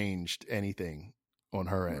changed anything on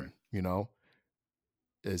her end,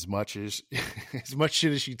 as much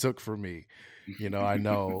shit as she took from me, I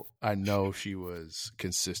know she was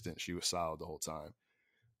consistent. She was solid the whole time.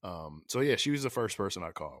 So yeah, she was the first person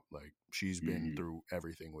I called. Like she's been through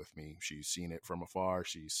everything with me. She's seen it from afar.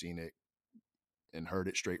 She's seen it and heard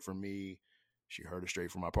it straight from me. She heard it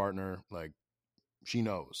straight from my partner. Like, she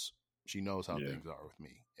knows how things are with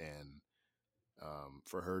me. And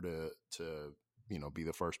for her to be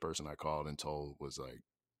the first person I called and told was like,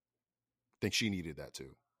 I think she needed that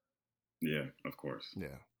too. Yeah, of course. Yeah.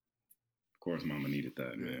 Of course, mama needed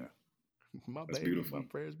that, man. Yeah. My That's baby, beautiful. my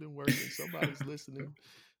prayer's been working. Somebody's listening.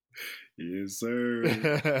 Yes,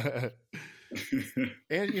 sir.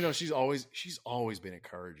 And she's always been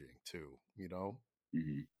encouraging too,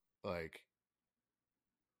 Mm-hmm. Like,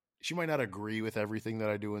 she might not agree with everything that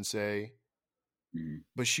I do and say,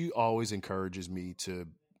 but she always encourages me to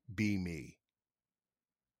be me.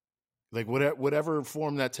 Like, whatever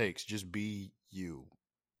form that takes, just be you.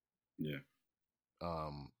 Yeah.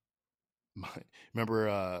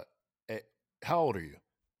 Remember, how old are you?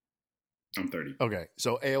 I'm 30. Okay,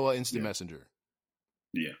 so AOL Instant Messenger.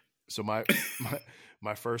 Yeah. So my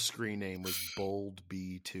first screen name was Bold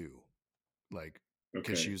B2, like,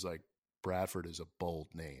 because she was like, Bradford is a bold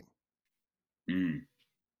name.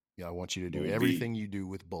 Yeah, I want you to do everything you do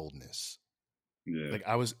with boldness. Yeah.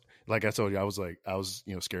 Like I told you, I was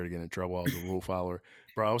scared of getting in trouble. I was a rule follower,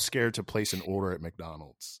 bro. I was scared to place an order at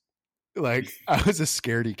McDonald's. Like, I was a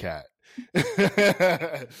scaredy cat.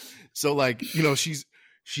 So, like,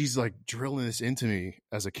 she's like drilling this into me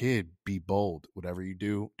as a kid. Be bold. Whatever you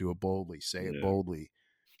do it boldly. Say it boldly.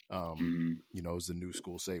 As the new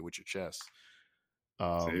school, say it with your chest.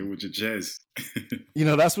 Say it with your chest.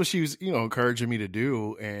 That's what she was, encouraging me to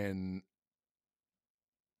do. And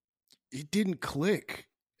it didn't click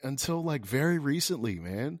until like very recently,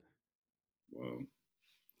 man. Whoa.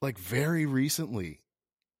 Like, very recently.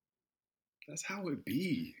 That's how it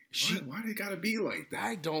be. Why they gotta be like that?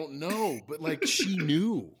 I don't know, but like, she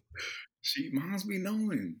knew. Moms be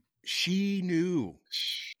knowing. She knew.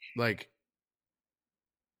 Like,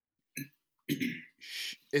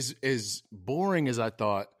 as boring as I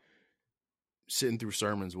thought sitting through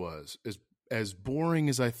sermons was, as boring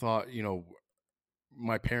as I thought,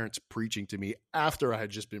 my parents preaching to me after I had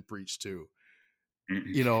just been preached to,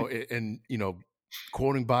 and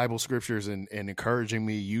quoting Bible scriptures and encouraging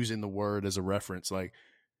me, using the word as a reference. Like,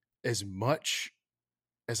 as much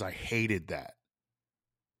as I hated that,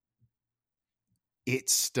 it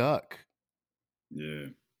stuck. Yeah.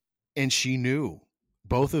 And she knew.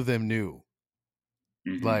 Both of them knew.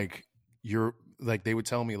 Mm-hmm. Like, they would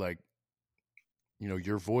tell me, like,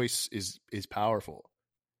 your voice is powerful.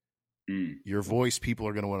 Your voice, people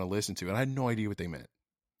are going to want to listen to. And I had no idea what they meant.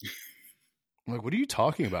 I'm like, what are you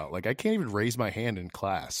talking about? Like, I can't even raise my hand in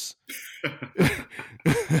class.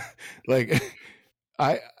 Like,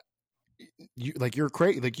 you're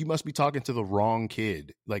crazy. Like, you must be talking to the wrong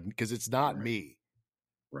kid. Like, because it's not me.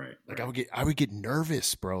 Right. Like, I would get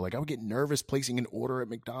nervous, bro. Like, I would get nervous placing an order at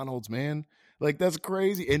McDonald's, man. Like, that's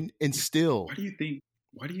crazy. And still,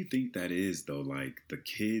 why do you think that is though? Like, the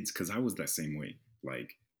kids, because I was that same way.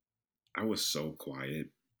 Like, I was so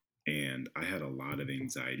quiet. And I had a lot of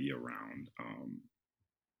anxiety around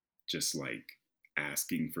just like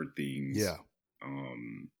asking for things. Yeah.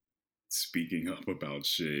 Speaking up about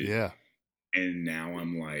shit. Yeah. And now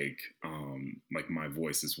I'm like my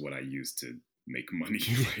voice is what I use to make money.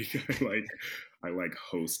 I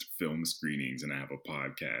host film screenings, and I have a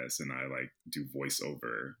podcast, and I like do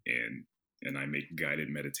voiceover, and I make guided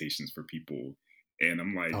meditations for people. And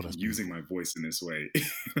I'm like using my voice in this way.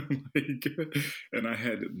 And I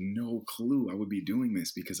had no clue I would be doing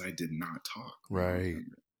this because I did not talk. Right.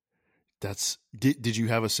 Did you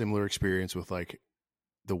have a similar experience with like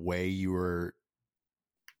the way you were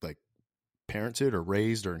like parented or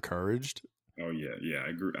raised or encouraged? Oh yeah. Yeah.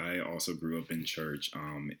 I also grew up in church.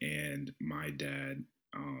 And my dad,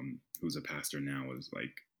 who's a pastor now, was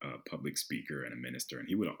like a public speaker and a minister. And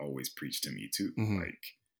he would always preach to me too. Mm-hmm.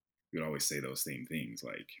 Like, he would always say those same things,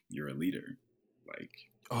 like, you're a leader. Like,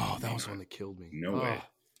 that was one that killed me. No way.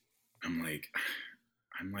 I'm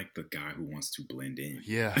like the guy who wants to blend in.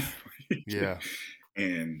 Yeah. Yeah.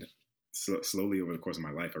 And so slowly over the course of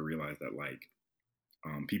my life, I realized that like,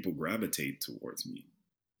 people gravitate towards me.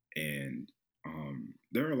 And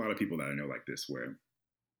there are a lot of people that I know like this, where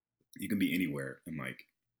you can be anywhere and like,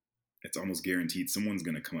 it's almost guaranteed someone's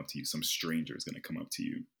going to come up to you. Some stranger is going to come up to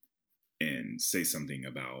you and say something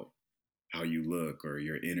about how you look or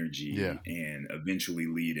your energy, and eventually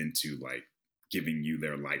lead into like giving you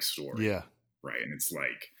their life story. Yeah. Right. And it's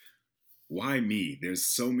like, why me? There's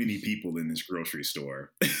so many people in this grocery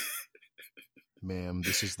store. Ma'am,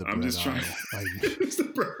 this is the I'm bread just trying.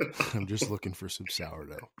 I'm just looking for some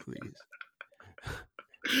sourdough, please.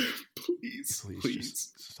 Please.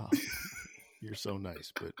 Just stop. You're so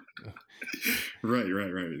nice, but right.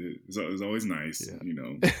 It's always nice,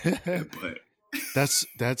 yeah. But that's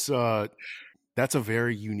That's a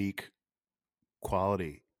very unique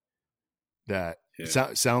quality that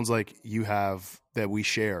sounds like you have, that we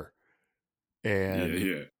share.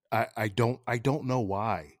 And I don't know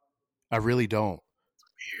why. I really don't.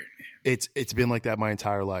 Weird, It's been like that my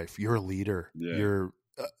entire life. You're a leader. You're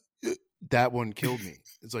that one killed me.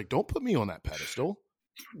 It's like, don't put me on that pedestal.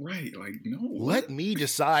 Right. Like, no. Let me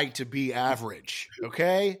decide to be average.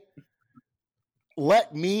 Okay.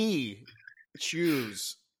 Let me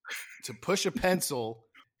choose to push a pencil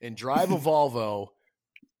and drive a Volvo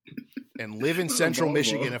and live in Central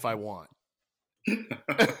Michigan if I want.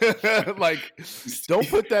 Like, don't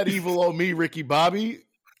put that evil on me, Ricky Bobby.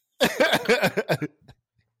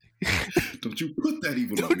 Don't you put that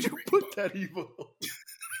evil on me. Don't you put that evil on me.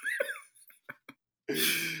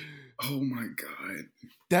 Oh my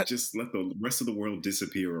God. Just let the rest of the world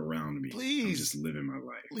disappear around me. Please. I'm just living my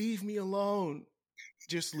life. Leave me alone.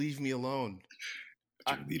 Just leave me alone.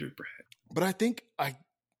 You're a leader, Brad. But I think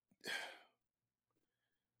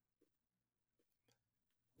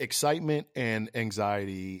excitement and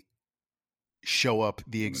anxiety show up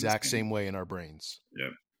the exact same way in our brains.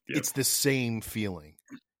 Yep. It's the same feeling.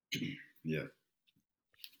 Yeah.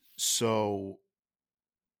 So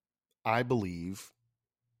I believe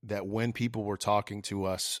that when people were talking to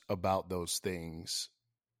us about those things,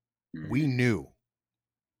 we knew.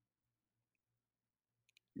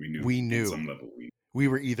 We knew. On some level, we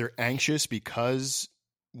were either anxious because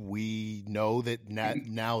we know that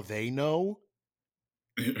now they know,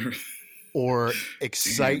 or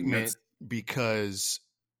excitement because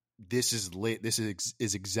this is lit. This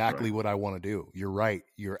is exactly what I want to do. You're right.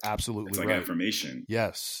 You're absolutely right. It's like affirmation.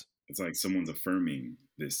 Yes. It's like someone's affirming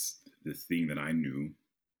the thing that I knew.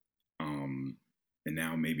 And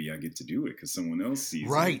now maybe I get to do it because someone else sees it.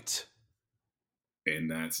 Right.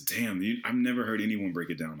 And that's, damn, I've never heard anyone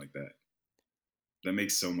break it down like that. That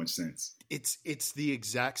makes so much sense. It's the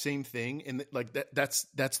exact same thing. And like that's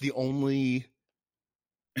the only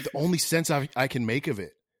sense I can make of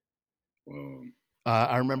it. Whoa.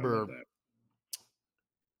 I remember I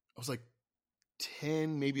was like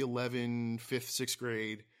 10, maybe 11, 5th, 6th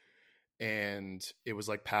grade. And it was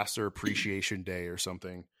like Pastor Appreciation Day or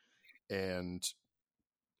something. And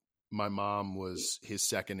my mom was his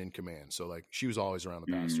second in command. So like she was always around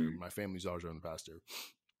the pastor. My family's always around the pastor.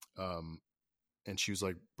 And she was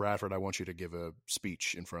like, Bradford, I want you to give a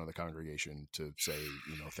speech in front of the congregation to say,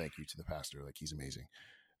 thank you to the pastor. Like, he's amazing.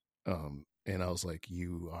 And I was like,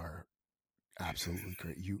 you are absolutely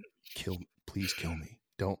great. Please kill me.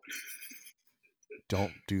 Don't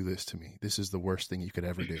do this to me. This is the worst thing you could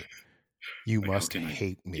ever do. You must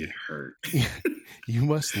hate me. Get hurt. You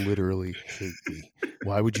must literally hate me.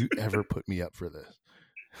 Why would you ever put me up for this?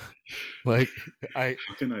 Like, how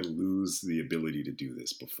can I lose the ability to do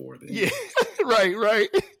this before then? Yeah, right.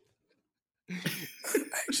 I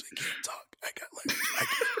actually can't talk. I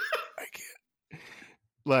can't.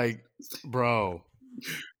 Like, bro.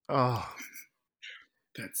 Oh.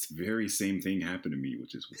 That's very same thing happened to me,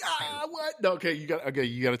 which is what? No, okay, you got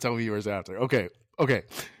to tell me yours after. Okay.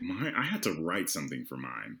 I had to write something for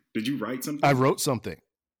mine. Did you write something? I wrote something.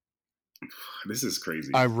 This is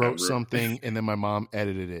crazy. I wrote something, and then my mom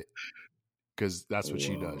edited it because that's what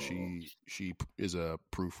she does. She is a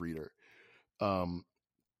proofreader. Damn,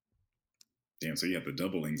 so you have the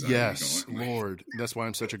double anxiety. Yes, going. Lord. That's why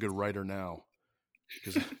I'm such a good writer now.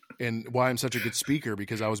 And why I'm such a good speaker,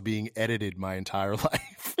 because I was being edited my entire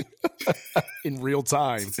life in real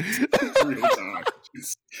time.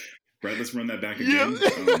 Brad, let's run that back again.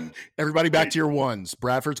 Yeah. Everybody back to your ones.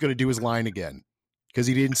 Bradford's going to do his line again because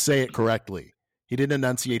he didn't say it correctly. He didn't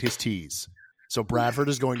enunciate his T's. So Bradford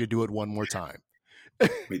is going to do it one more time.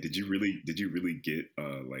 Wait, did you really get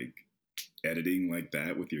like editing like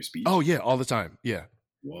that with your speech? Oh yeah, all the time. Yeah.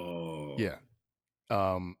 Whoa. Yeah.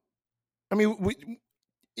 I mean,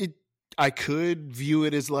 I could view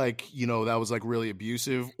it as like, that was like really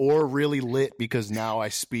abusive or really lit because now I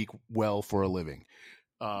speak well for a living.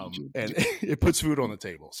 And it puts food on the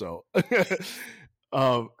table. So,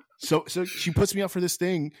 so she puts me up for this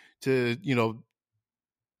thing to,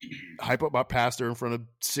 hype up my pastor in front of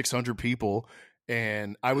 600 people.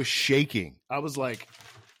 And I was shaking. I was like,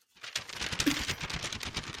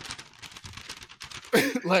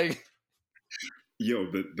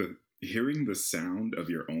 yo, the hearing the sound of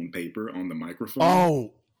your own paper on the microphone.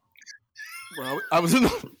 Oh, well, I was in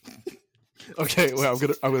the. Okay, well,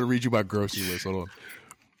 I'm gonna read you my grocery list. Hold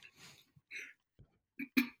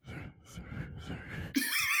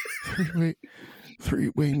on.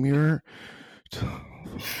 Three-way mirror,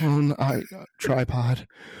 phone, tripod,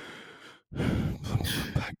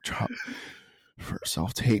 backdrop for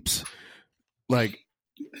self tapes. Like,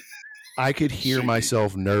 I could hear Shaking.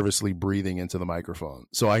 myself nervously breathing into the microphone,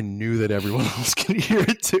 so I knew that everyone else could hear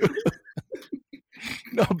it too.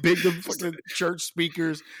 How big the fucking church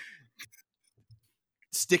speakers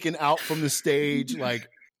sticking out from the stage, like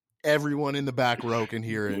everyone in the back row can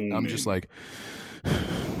hear it. I'm just like,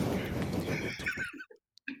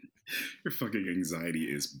 your fucking anxiety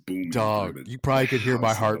is booming. dog. You probably could hear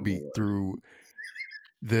my heartbeat through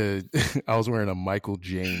the. I was wearing a Michael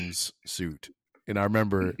James suit, and I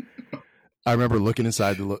remember looking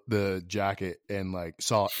inside the jacket and like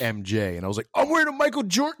saw MJ, and I was like, I'm wearing a Michael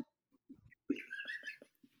Jordan.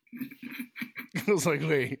 I was like,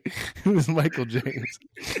 wait, who's Michael James?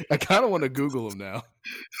 I kind of want to Google him now.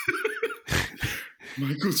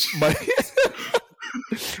 Michael James.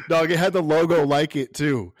 Dog, it had the logo like it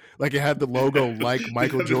too. Like it had the logo like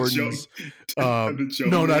Michael Jordan's. No,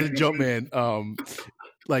 not a Jumpman.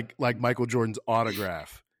 Like Michael Jordan's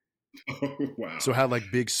autograph. Oh wow! So it had like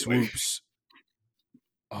big swoops.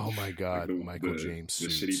 Oh my God, like Michael James. The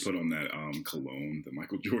suits. shit he put on that cologne, the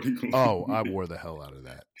Michael Jordan cologne. Oh, I wore the hell out of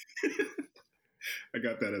that. I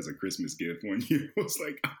got that as a Christmas gift one year. I was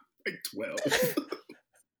like 12.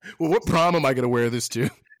 Well, what prom am I going to wear this to?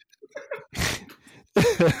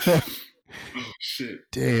 Oh shit!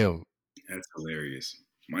 Damn, that's hilarious.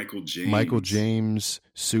 Michael James. Michael James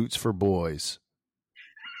suits for boys.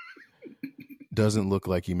 Doesn't look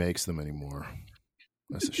like he makes them anymore.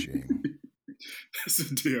 That's a shame. That's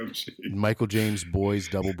a damn shame. Michael James boys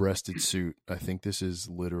double-breasted suit. I think this is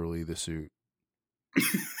literally the suit. Oh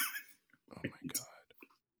my God.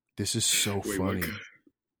 This is so funny.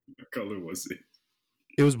 What color was it?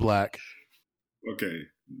 It was black. Okay.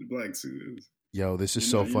 The black suit. Yo, this is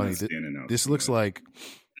so funny. This looks like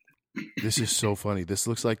this is so funny. This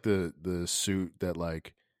looks like the suit that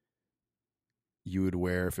like you would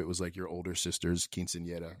wear if it was like your older sister's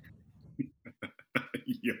quinceañera.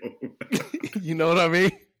 Yo. You know what I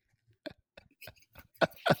mean?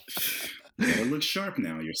 It looks sharp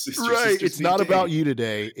now. Your sister, right? It's not about you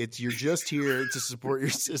today. You're just here to support your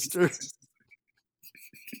sister.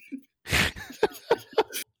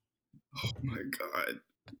 Oh my God.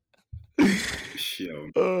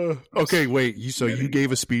 Yo. Okay, wait. You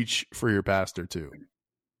gave a speech for your pastor too.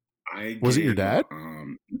 Was it your dad?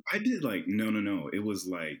 I did like no. It was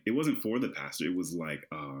like it wasn't for the pastor. It was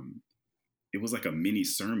like a mini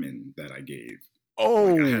sermon that I gave.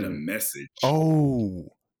 Oh, like I had a message. Oh,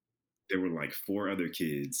 there were like 4 other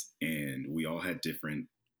kids, and we all had different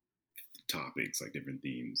topics, like different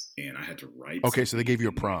themes, and I had to write. Okay, so they gave you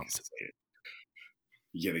a prompt.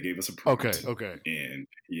 Yeah, they gave us a prompt. Okay. And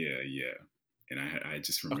yeah, and I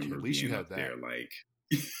just remember at least being you had up there like,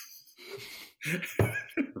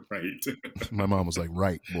 right. My mom was like,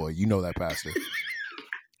 "Right, boy, you know that pastor."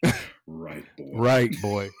 Right, boy. Right,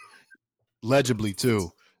 boy. Legibly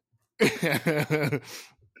too.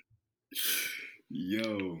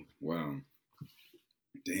 Yo, wow.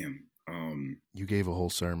 Damn. You gave a whole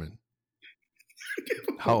sermon.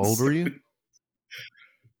 How old were you?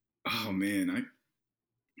 Oh man, I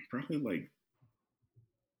probably like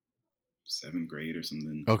 7th grade or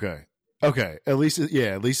something. Okay. At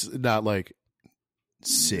least not like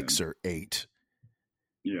 6 or 8.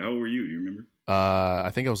 Yeah, how old were you? You remember? I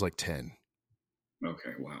think I was like 10.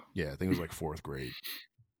 Okay, wow. Yeah, I think it was like 4th grade.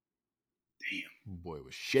 Damn. Boy, it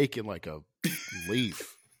was shaking like a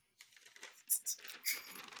leaf.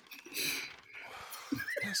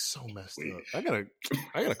 That's so messed up. I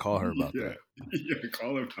gotta call her about that. Yeah,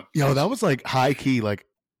 call her about Yo, that was like high key, like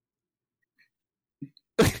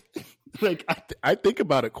like I think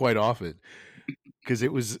about it quite often because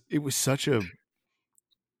it was such a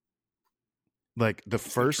like the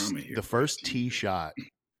first tee shot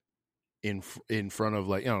in front of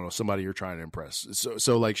like, I don't know, somebody you're trying to impress.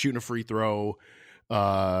 So like shooting a free throw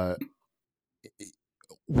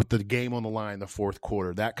with the game on the line, the 4th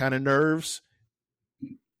quarter, that kind of nerves.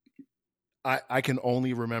 I can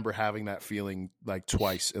only remember having that feeling like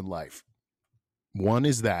twice in life. One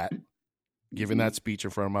is that, giving that speech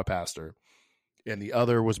in front of my pastor. And the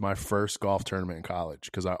other was my first golf tournament in college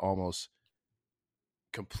because I almost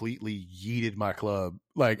completely yeeted my club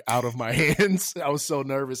like out of my hands. I was so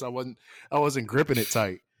nervous. I wasn't gripping it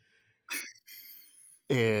tight.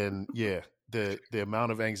 And yeah, the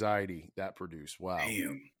amount of anxiety that produced. Wow.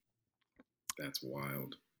 Damn. That's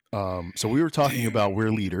wild. So we were talking about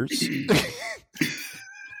we're leaders.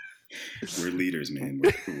 We're leaders, man.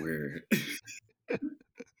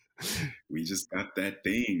 We just got that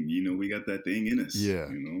thing. You know, we got that thing in us. Yeah.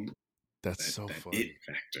 You know? That's so funny. It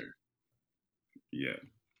factor. Yeah.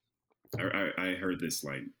 I heard this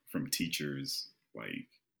like from teachers, like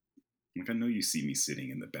I know you see me sitting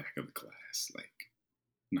in the back of the class. Like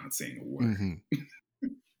not saying a word. Mm-hmm.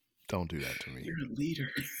 Don't do that to me. You're a leader.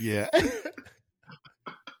 Yeah. But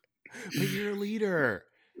you're a leader.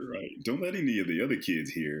 Right. Don't let any of the other kids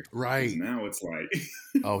hear. Right. Now it's like,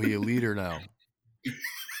 oh, he a leader now.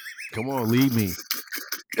 Come on, lead me.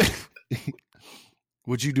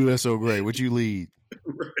 What you do that's so great? What you lead?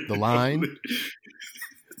 right. The line?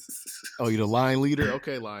 Oh, you the line leader?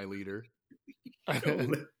 Okay, line leader. I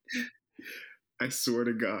swear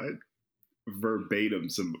to God, verbatim,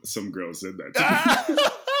 some girl said that to me.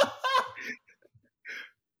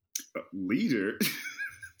 Leader?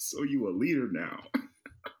 So you a leader now.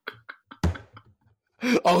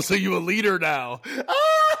 Oh, so you a leader now.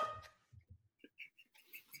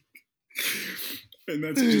 And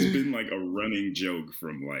that's just been like a running joke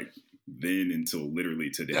from like then until literally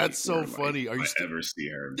today. That's so where, funny. Like, Are you ever see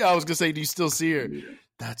her? Yeah, I was gonna say, do you still see her? Yeah.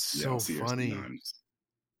 That's so funny.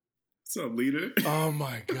 What's up, leader? Oh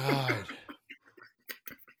my God.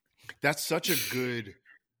 That's such a good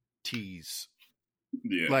tease.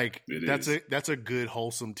 Yeah, like that's a good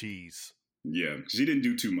wholesome tease. Yeah, she didn't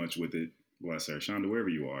do too much with it. Bless her, Shonda, wherever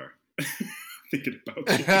you are, thinking about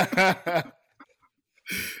you.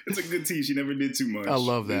 It's a good tease. She never did too much. I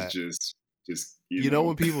love that. It's just you know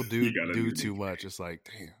when people do too much, it's like,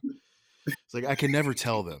 damn. It's like I can never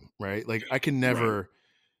tell them, right? Like I can never.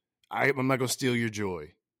 Right. I'm not gonna steal your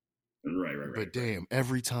joy. Right. But damn,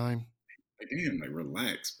 every time. Like, damn, like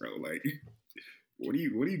relax, bro. Like, what are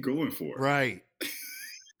you going for? Right.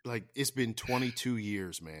 Like it's been 22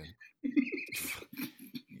 years, man.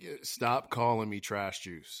 Stop calling me trash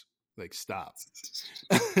juice. Like stop.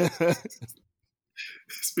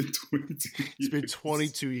 It's been 22 years. It's been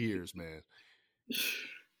 22 years, man.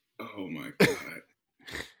 Oh my God.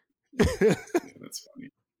 Yeah, that's funny.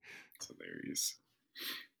 It's hilarious.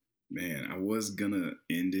 Man, I was gonna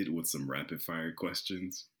end it with some rapid fire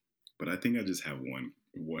questions, but I think I just have one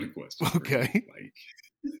question. Okay. Like,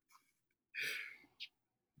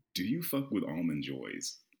 do you fuck with Almond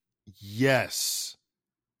Joys? Yes.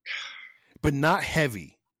 But not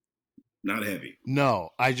heavy. Not heavy. No,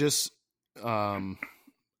 I just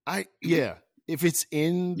if it's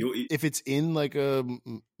in like a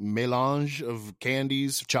melange of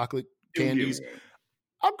candies, chocolate candies,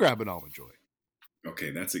 I'm grabbing Almond Joy.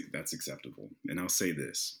 Okay, that's acceptable. And I'll say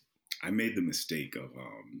this. I made the mistake of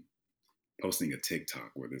posting a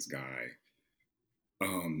TikTok where this guy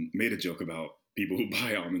made a joke about people who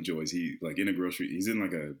buy Almond Joys. He like in a grocery, he's in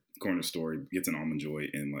like a corner store, gets an Almond Joy,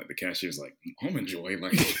 and like the cashier's like, Almond Joy?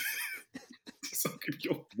 Like, it's like,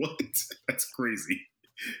 yo, what? That's crazy.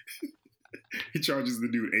 He charges the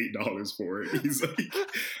dude $8 for it.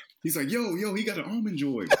 He's like, yo, he got an Almond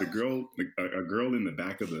Joy. The girl, a girl in the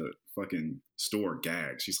back of the fucking store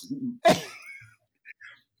gags. She's like,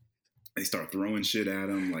 they start throwing shit at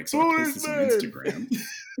him. Like, so I post this on Instagram.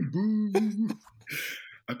 Boo.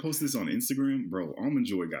 I post this on Instagram, bro. Almond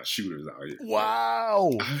Joy got shooters out here.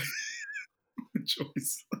 Wow. Almond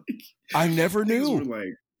Joy's like, I never knew.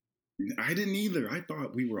 Like, I didn't either. I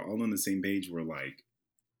thought we were all on the same page. We're like,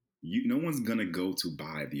 no one's gonna go to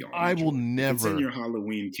buy the Almond I will Joy. never. It's in your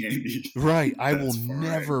Halloween candy. Right. I will fine.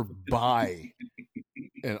 never buy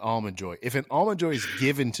an Almond Joy. If an Almond Joy is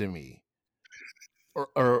given to me,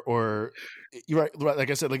 or you're right.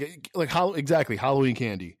 Like I said, exactly Halloween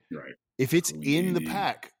candy. Right. If it's Halloween in candy. the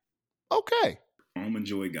pack, okay. Almond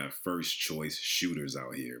Joy got first choice shooters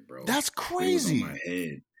out here, bro. That's It was crazy. on my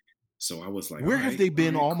head. So I was like, where have they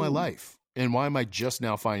been all my cool. life? And why am I just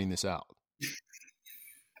now finding this out?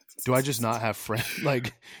 Do I just not have friends?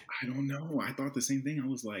 Like, I don't know. I thought the same thing. I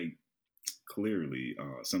was like, clearly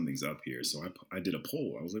something's up here. So I did a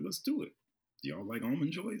poll. I was like, let's do it. Do y'all like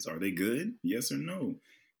Almond Joys? Are they good? Yes or no?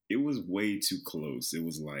 It was way too close. It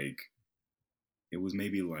was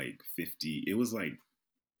maybe like 50. It was like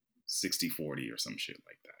 60-40 or some shit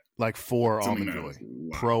like that. like for Something Almond that Joy, was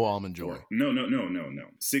pro Almond Joy. No.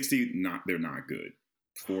 60, they're not good.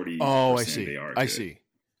 40. Oh, I see. They are I good. see.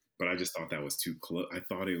 But I just thought that was too close. I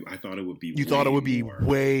thought it would be. You thought it would be more,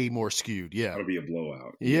 way more skewed. Yeah. That would be a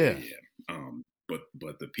blowout. Yeah.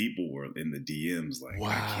 But the people were in the DMs like, Wow.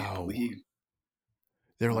 I can't believe.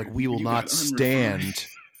 They're like, we will You not got stand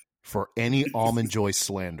for any Almond Joy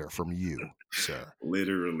slander from you, sir.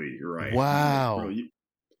 Literally, right? Wow.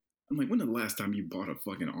 I'm like, when the last time you bought a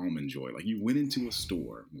fucking Almond Joy? Like, you went into a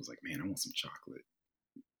store and was like, man, I want some chocolate.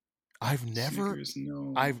 I've never. Snickers,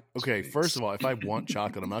 no. Okay. Twix. First of all, if I want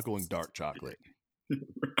chocolate, I'm not going dark chocolate.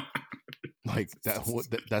 Like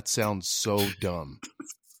that. That sounds so dumb.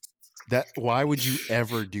 Why would you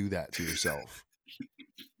ever do that to yourself?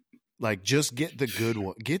 Like, just get the good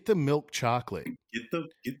one. Get the milk chocolate. Get the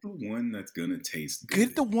one that's gonna taste good.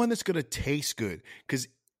 Get the one that's gonna taste good. Because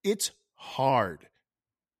It's hard.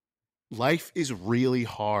 Life is really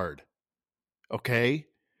hard. Okay?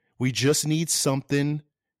 We just need something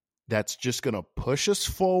that's just going to push us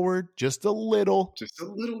forward just a little. Just a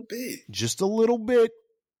little bit. Just a little bit.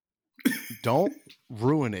 Don't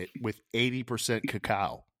ruin it with 80%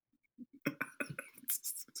 cacao.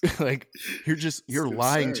 Like you're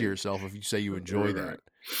lying to yourself if you say you enjoy that.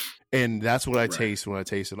 And that's what I taste when I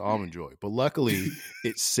taste an Almond Joy. But luckily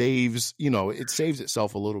it saves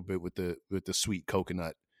itself a little bit with the sweet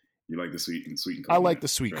coconut. You like the sweet coconut? I like the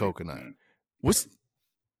sweet coconut. Yeah. What's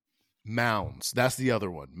Mounds? That's the other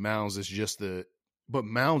one. Mounds is just but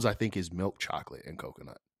Mounds I think is milk chocolate and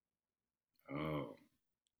coconut. Oh.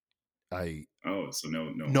 So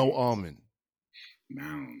no almond.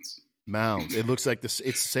 Mounds. It looks like this.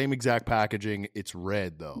 It's the same exact packaging. It's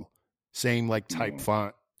red though. Same like type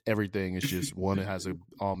font. Everything is just one that has an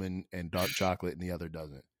almond and dark chocolate, and the other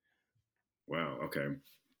doesn't. Wow. Okay.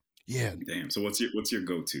 Yeah. Damn. So what's your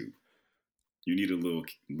go-to? You need a little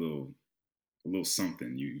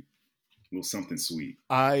something. A little something sweet.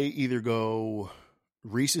 I either go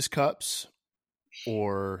Reese's Cups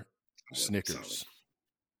or Snickers. Solid.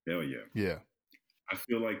 Hell yeah. Yeah. I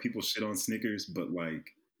feel like people shit on Snickers, but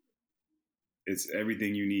like it's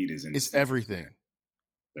everything you need is in It's everything.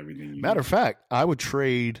 Everything you Matter need. of fact, I would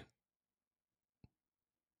trade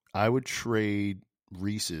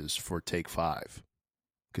Reese's for Take 5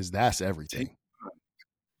 because that's everything.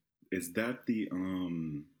 Is that the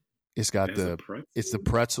It's got the pretzel? It's the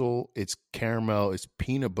pretzel. It's caramel. It's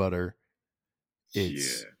peanut butter.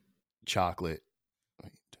 It's chocolate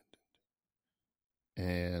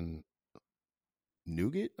and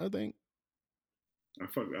nougat. I think. I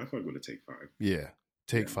fuck with a Take 5. Yeah,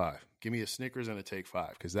 Take 5. Give me a Snickers and a Take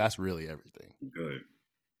 5 because that's really everything. Good.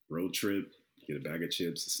 Road trip. Get a bag of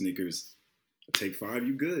chips, Snickers, a Take 5.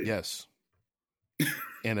 You good? Yes.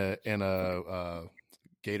 and a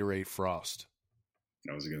Gatorade Frost.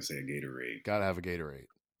 I was gonna say a Gatorade. Gotta have a Gatorade.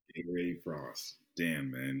 Gatorade Frost.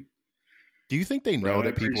 Damn, man. Do you think they know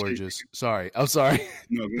that people are just sorry? I'm sorry.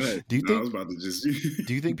 No, go ahead. I was about to just.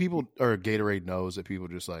 Do you think people or Gatorade knows that people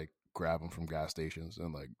just like grab them from gas stations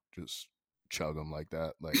and like just chug them like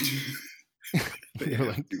that? Like,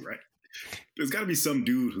 right? There's got to be some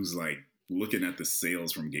dude who's like looking at the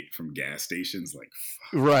sales from gas stations, like,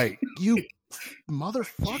 fuck. Right? You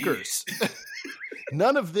motherfuckers.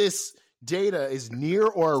 None of this data is near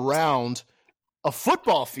or around a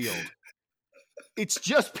football field. It's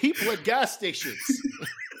just people at gas stations.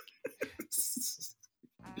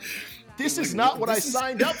 This is not what I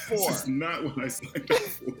signed up for. This is not what I signed up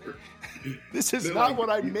for. This is not what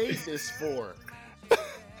I made this for.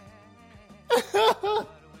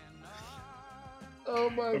 Oh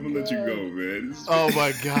my God. I'm gonna let you go, man. Oh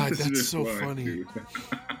my God, that's so fun, funny. Dude.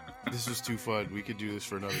 This was too fun. We could do this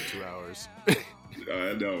for another 2 hours.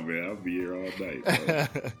 I know, man. I'll be here all night.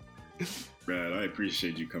 Man, I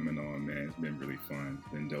appreciate you coming on, man. It's been really fun.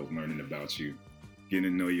 Been dope learning about you, getting to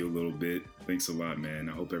know you a little bit. Thanks a lot, man.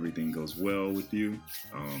 I hope everything goes well with you.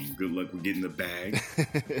 Good luck with getting the bag.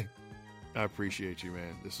 I appreciate you,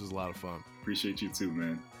 man. This was a lot of fun. Appreciate you too,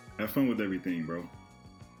 man. Have fun with everything, bro.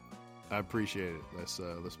 I appreciate it. Let's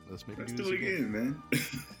maybe do this again, man.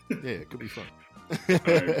 Yeah, it could be fun. All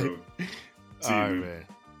right, bro. See All you, right, man.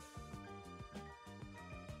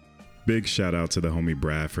 Big shout out to the homie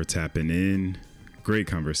Brad for tapping in. Great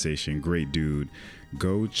conversation, great dude.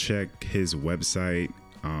 Go check his website.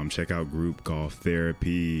 Check out Group Golf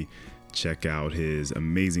Therapy. Check out his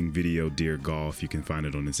amazing video, Dear Golf. You can find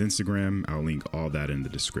it on his Instagram. I'll link all that in the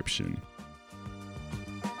description.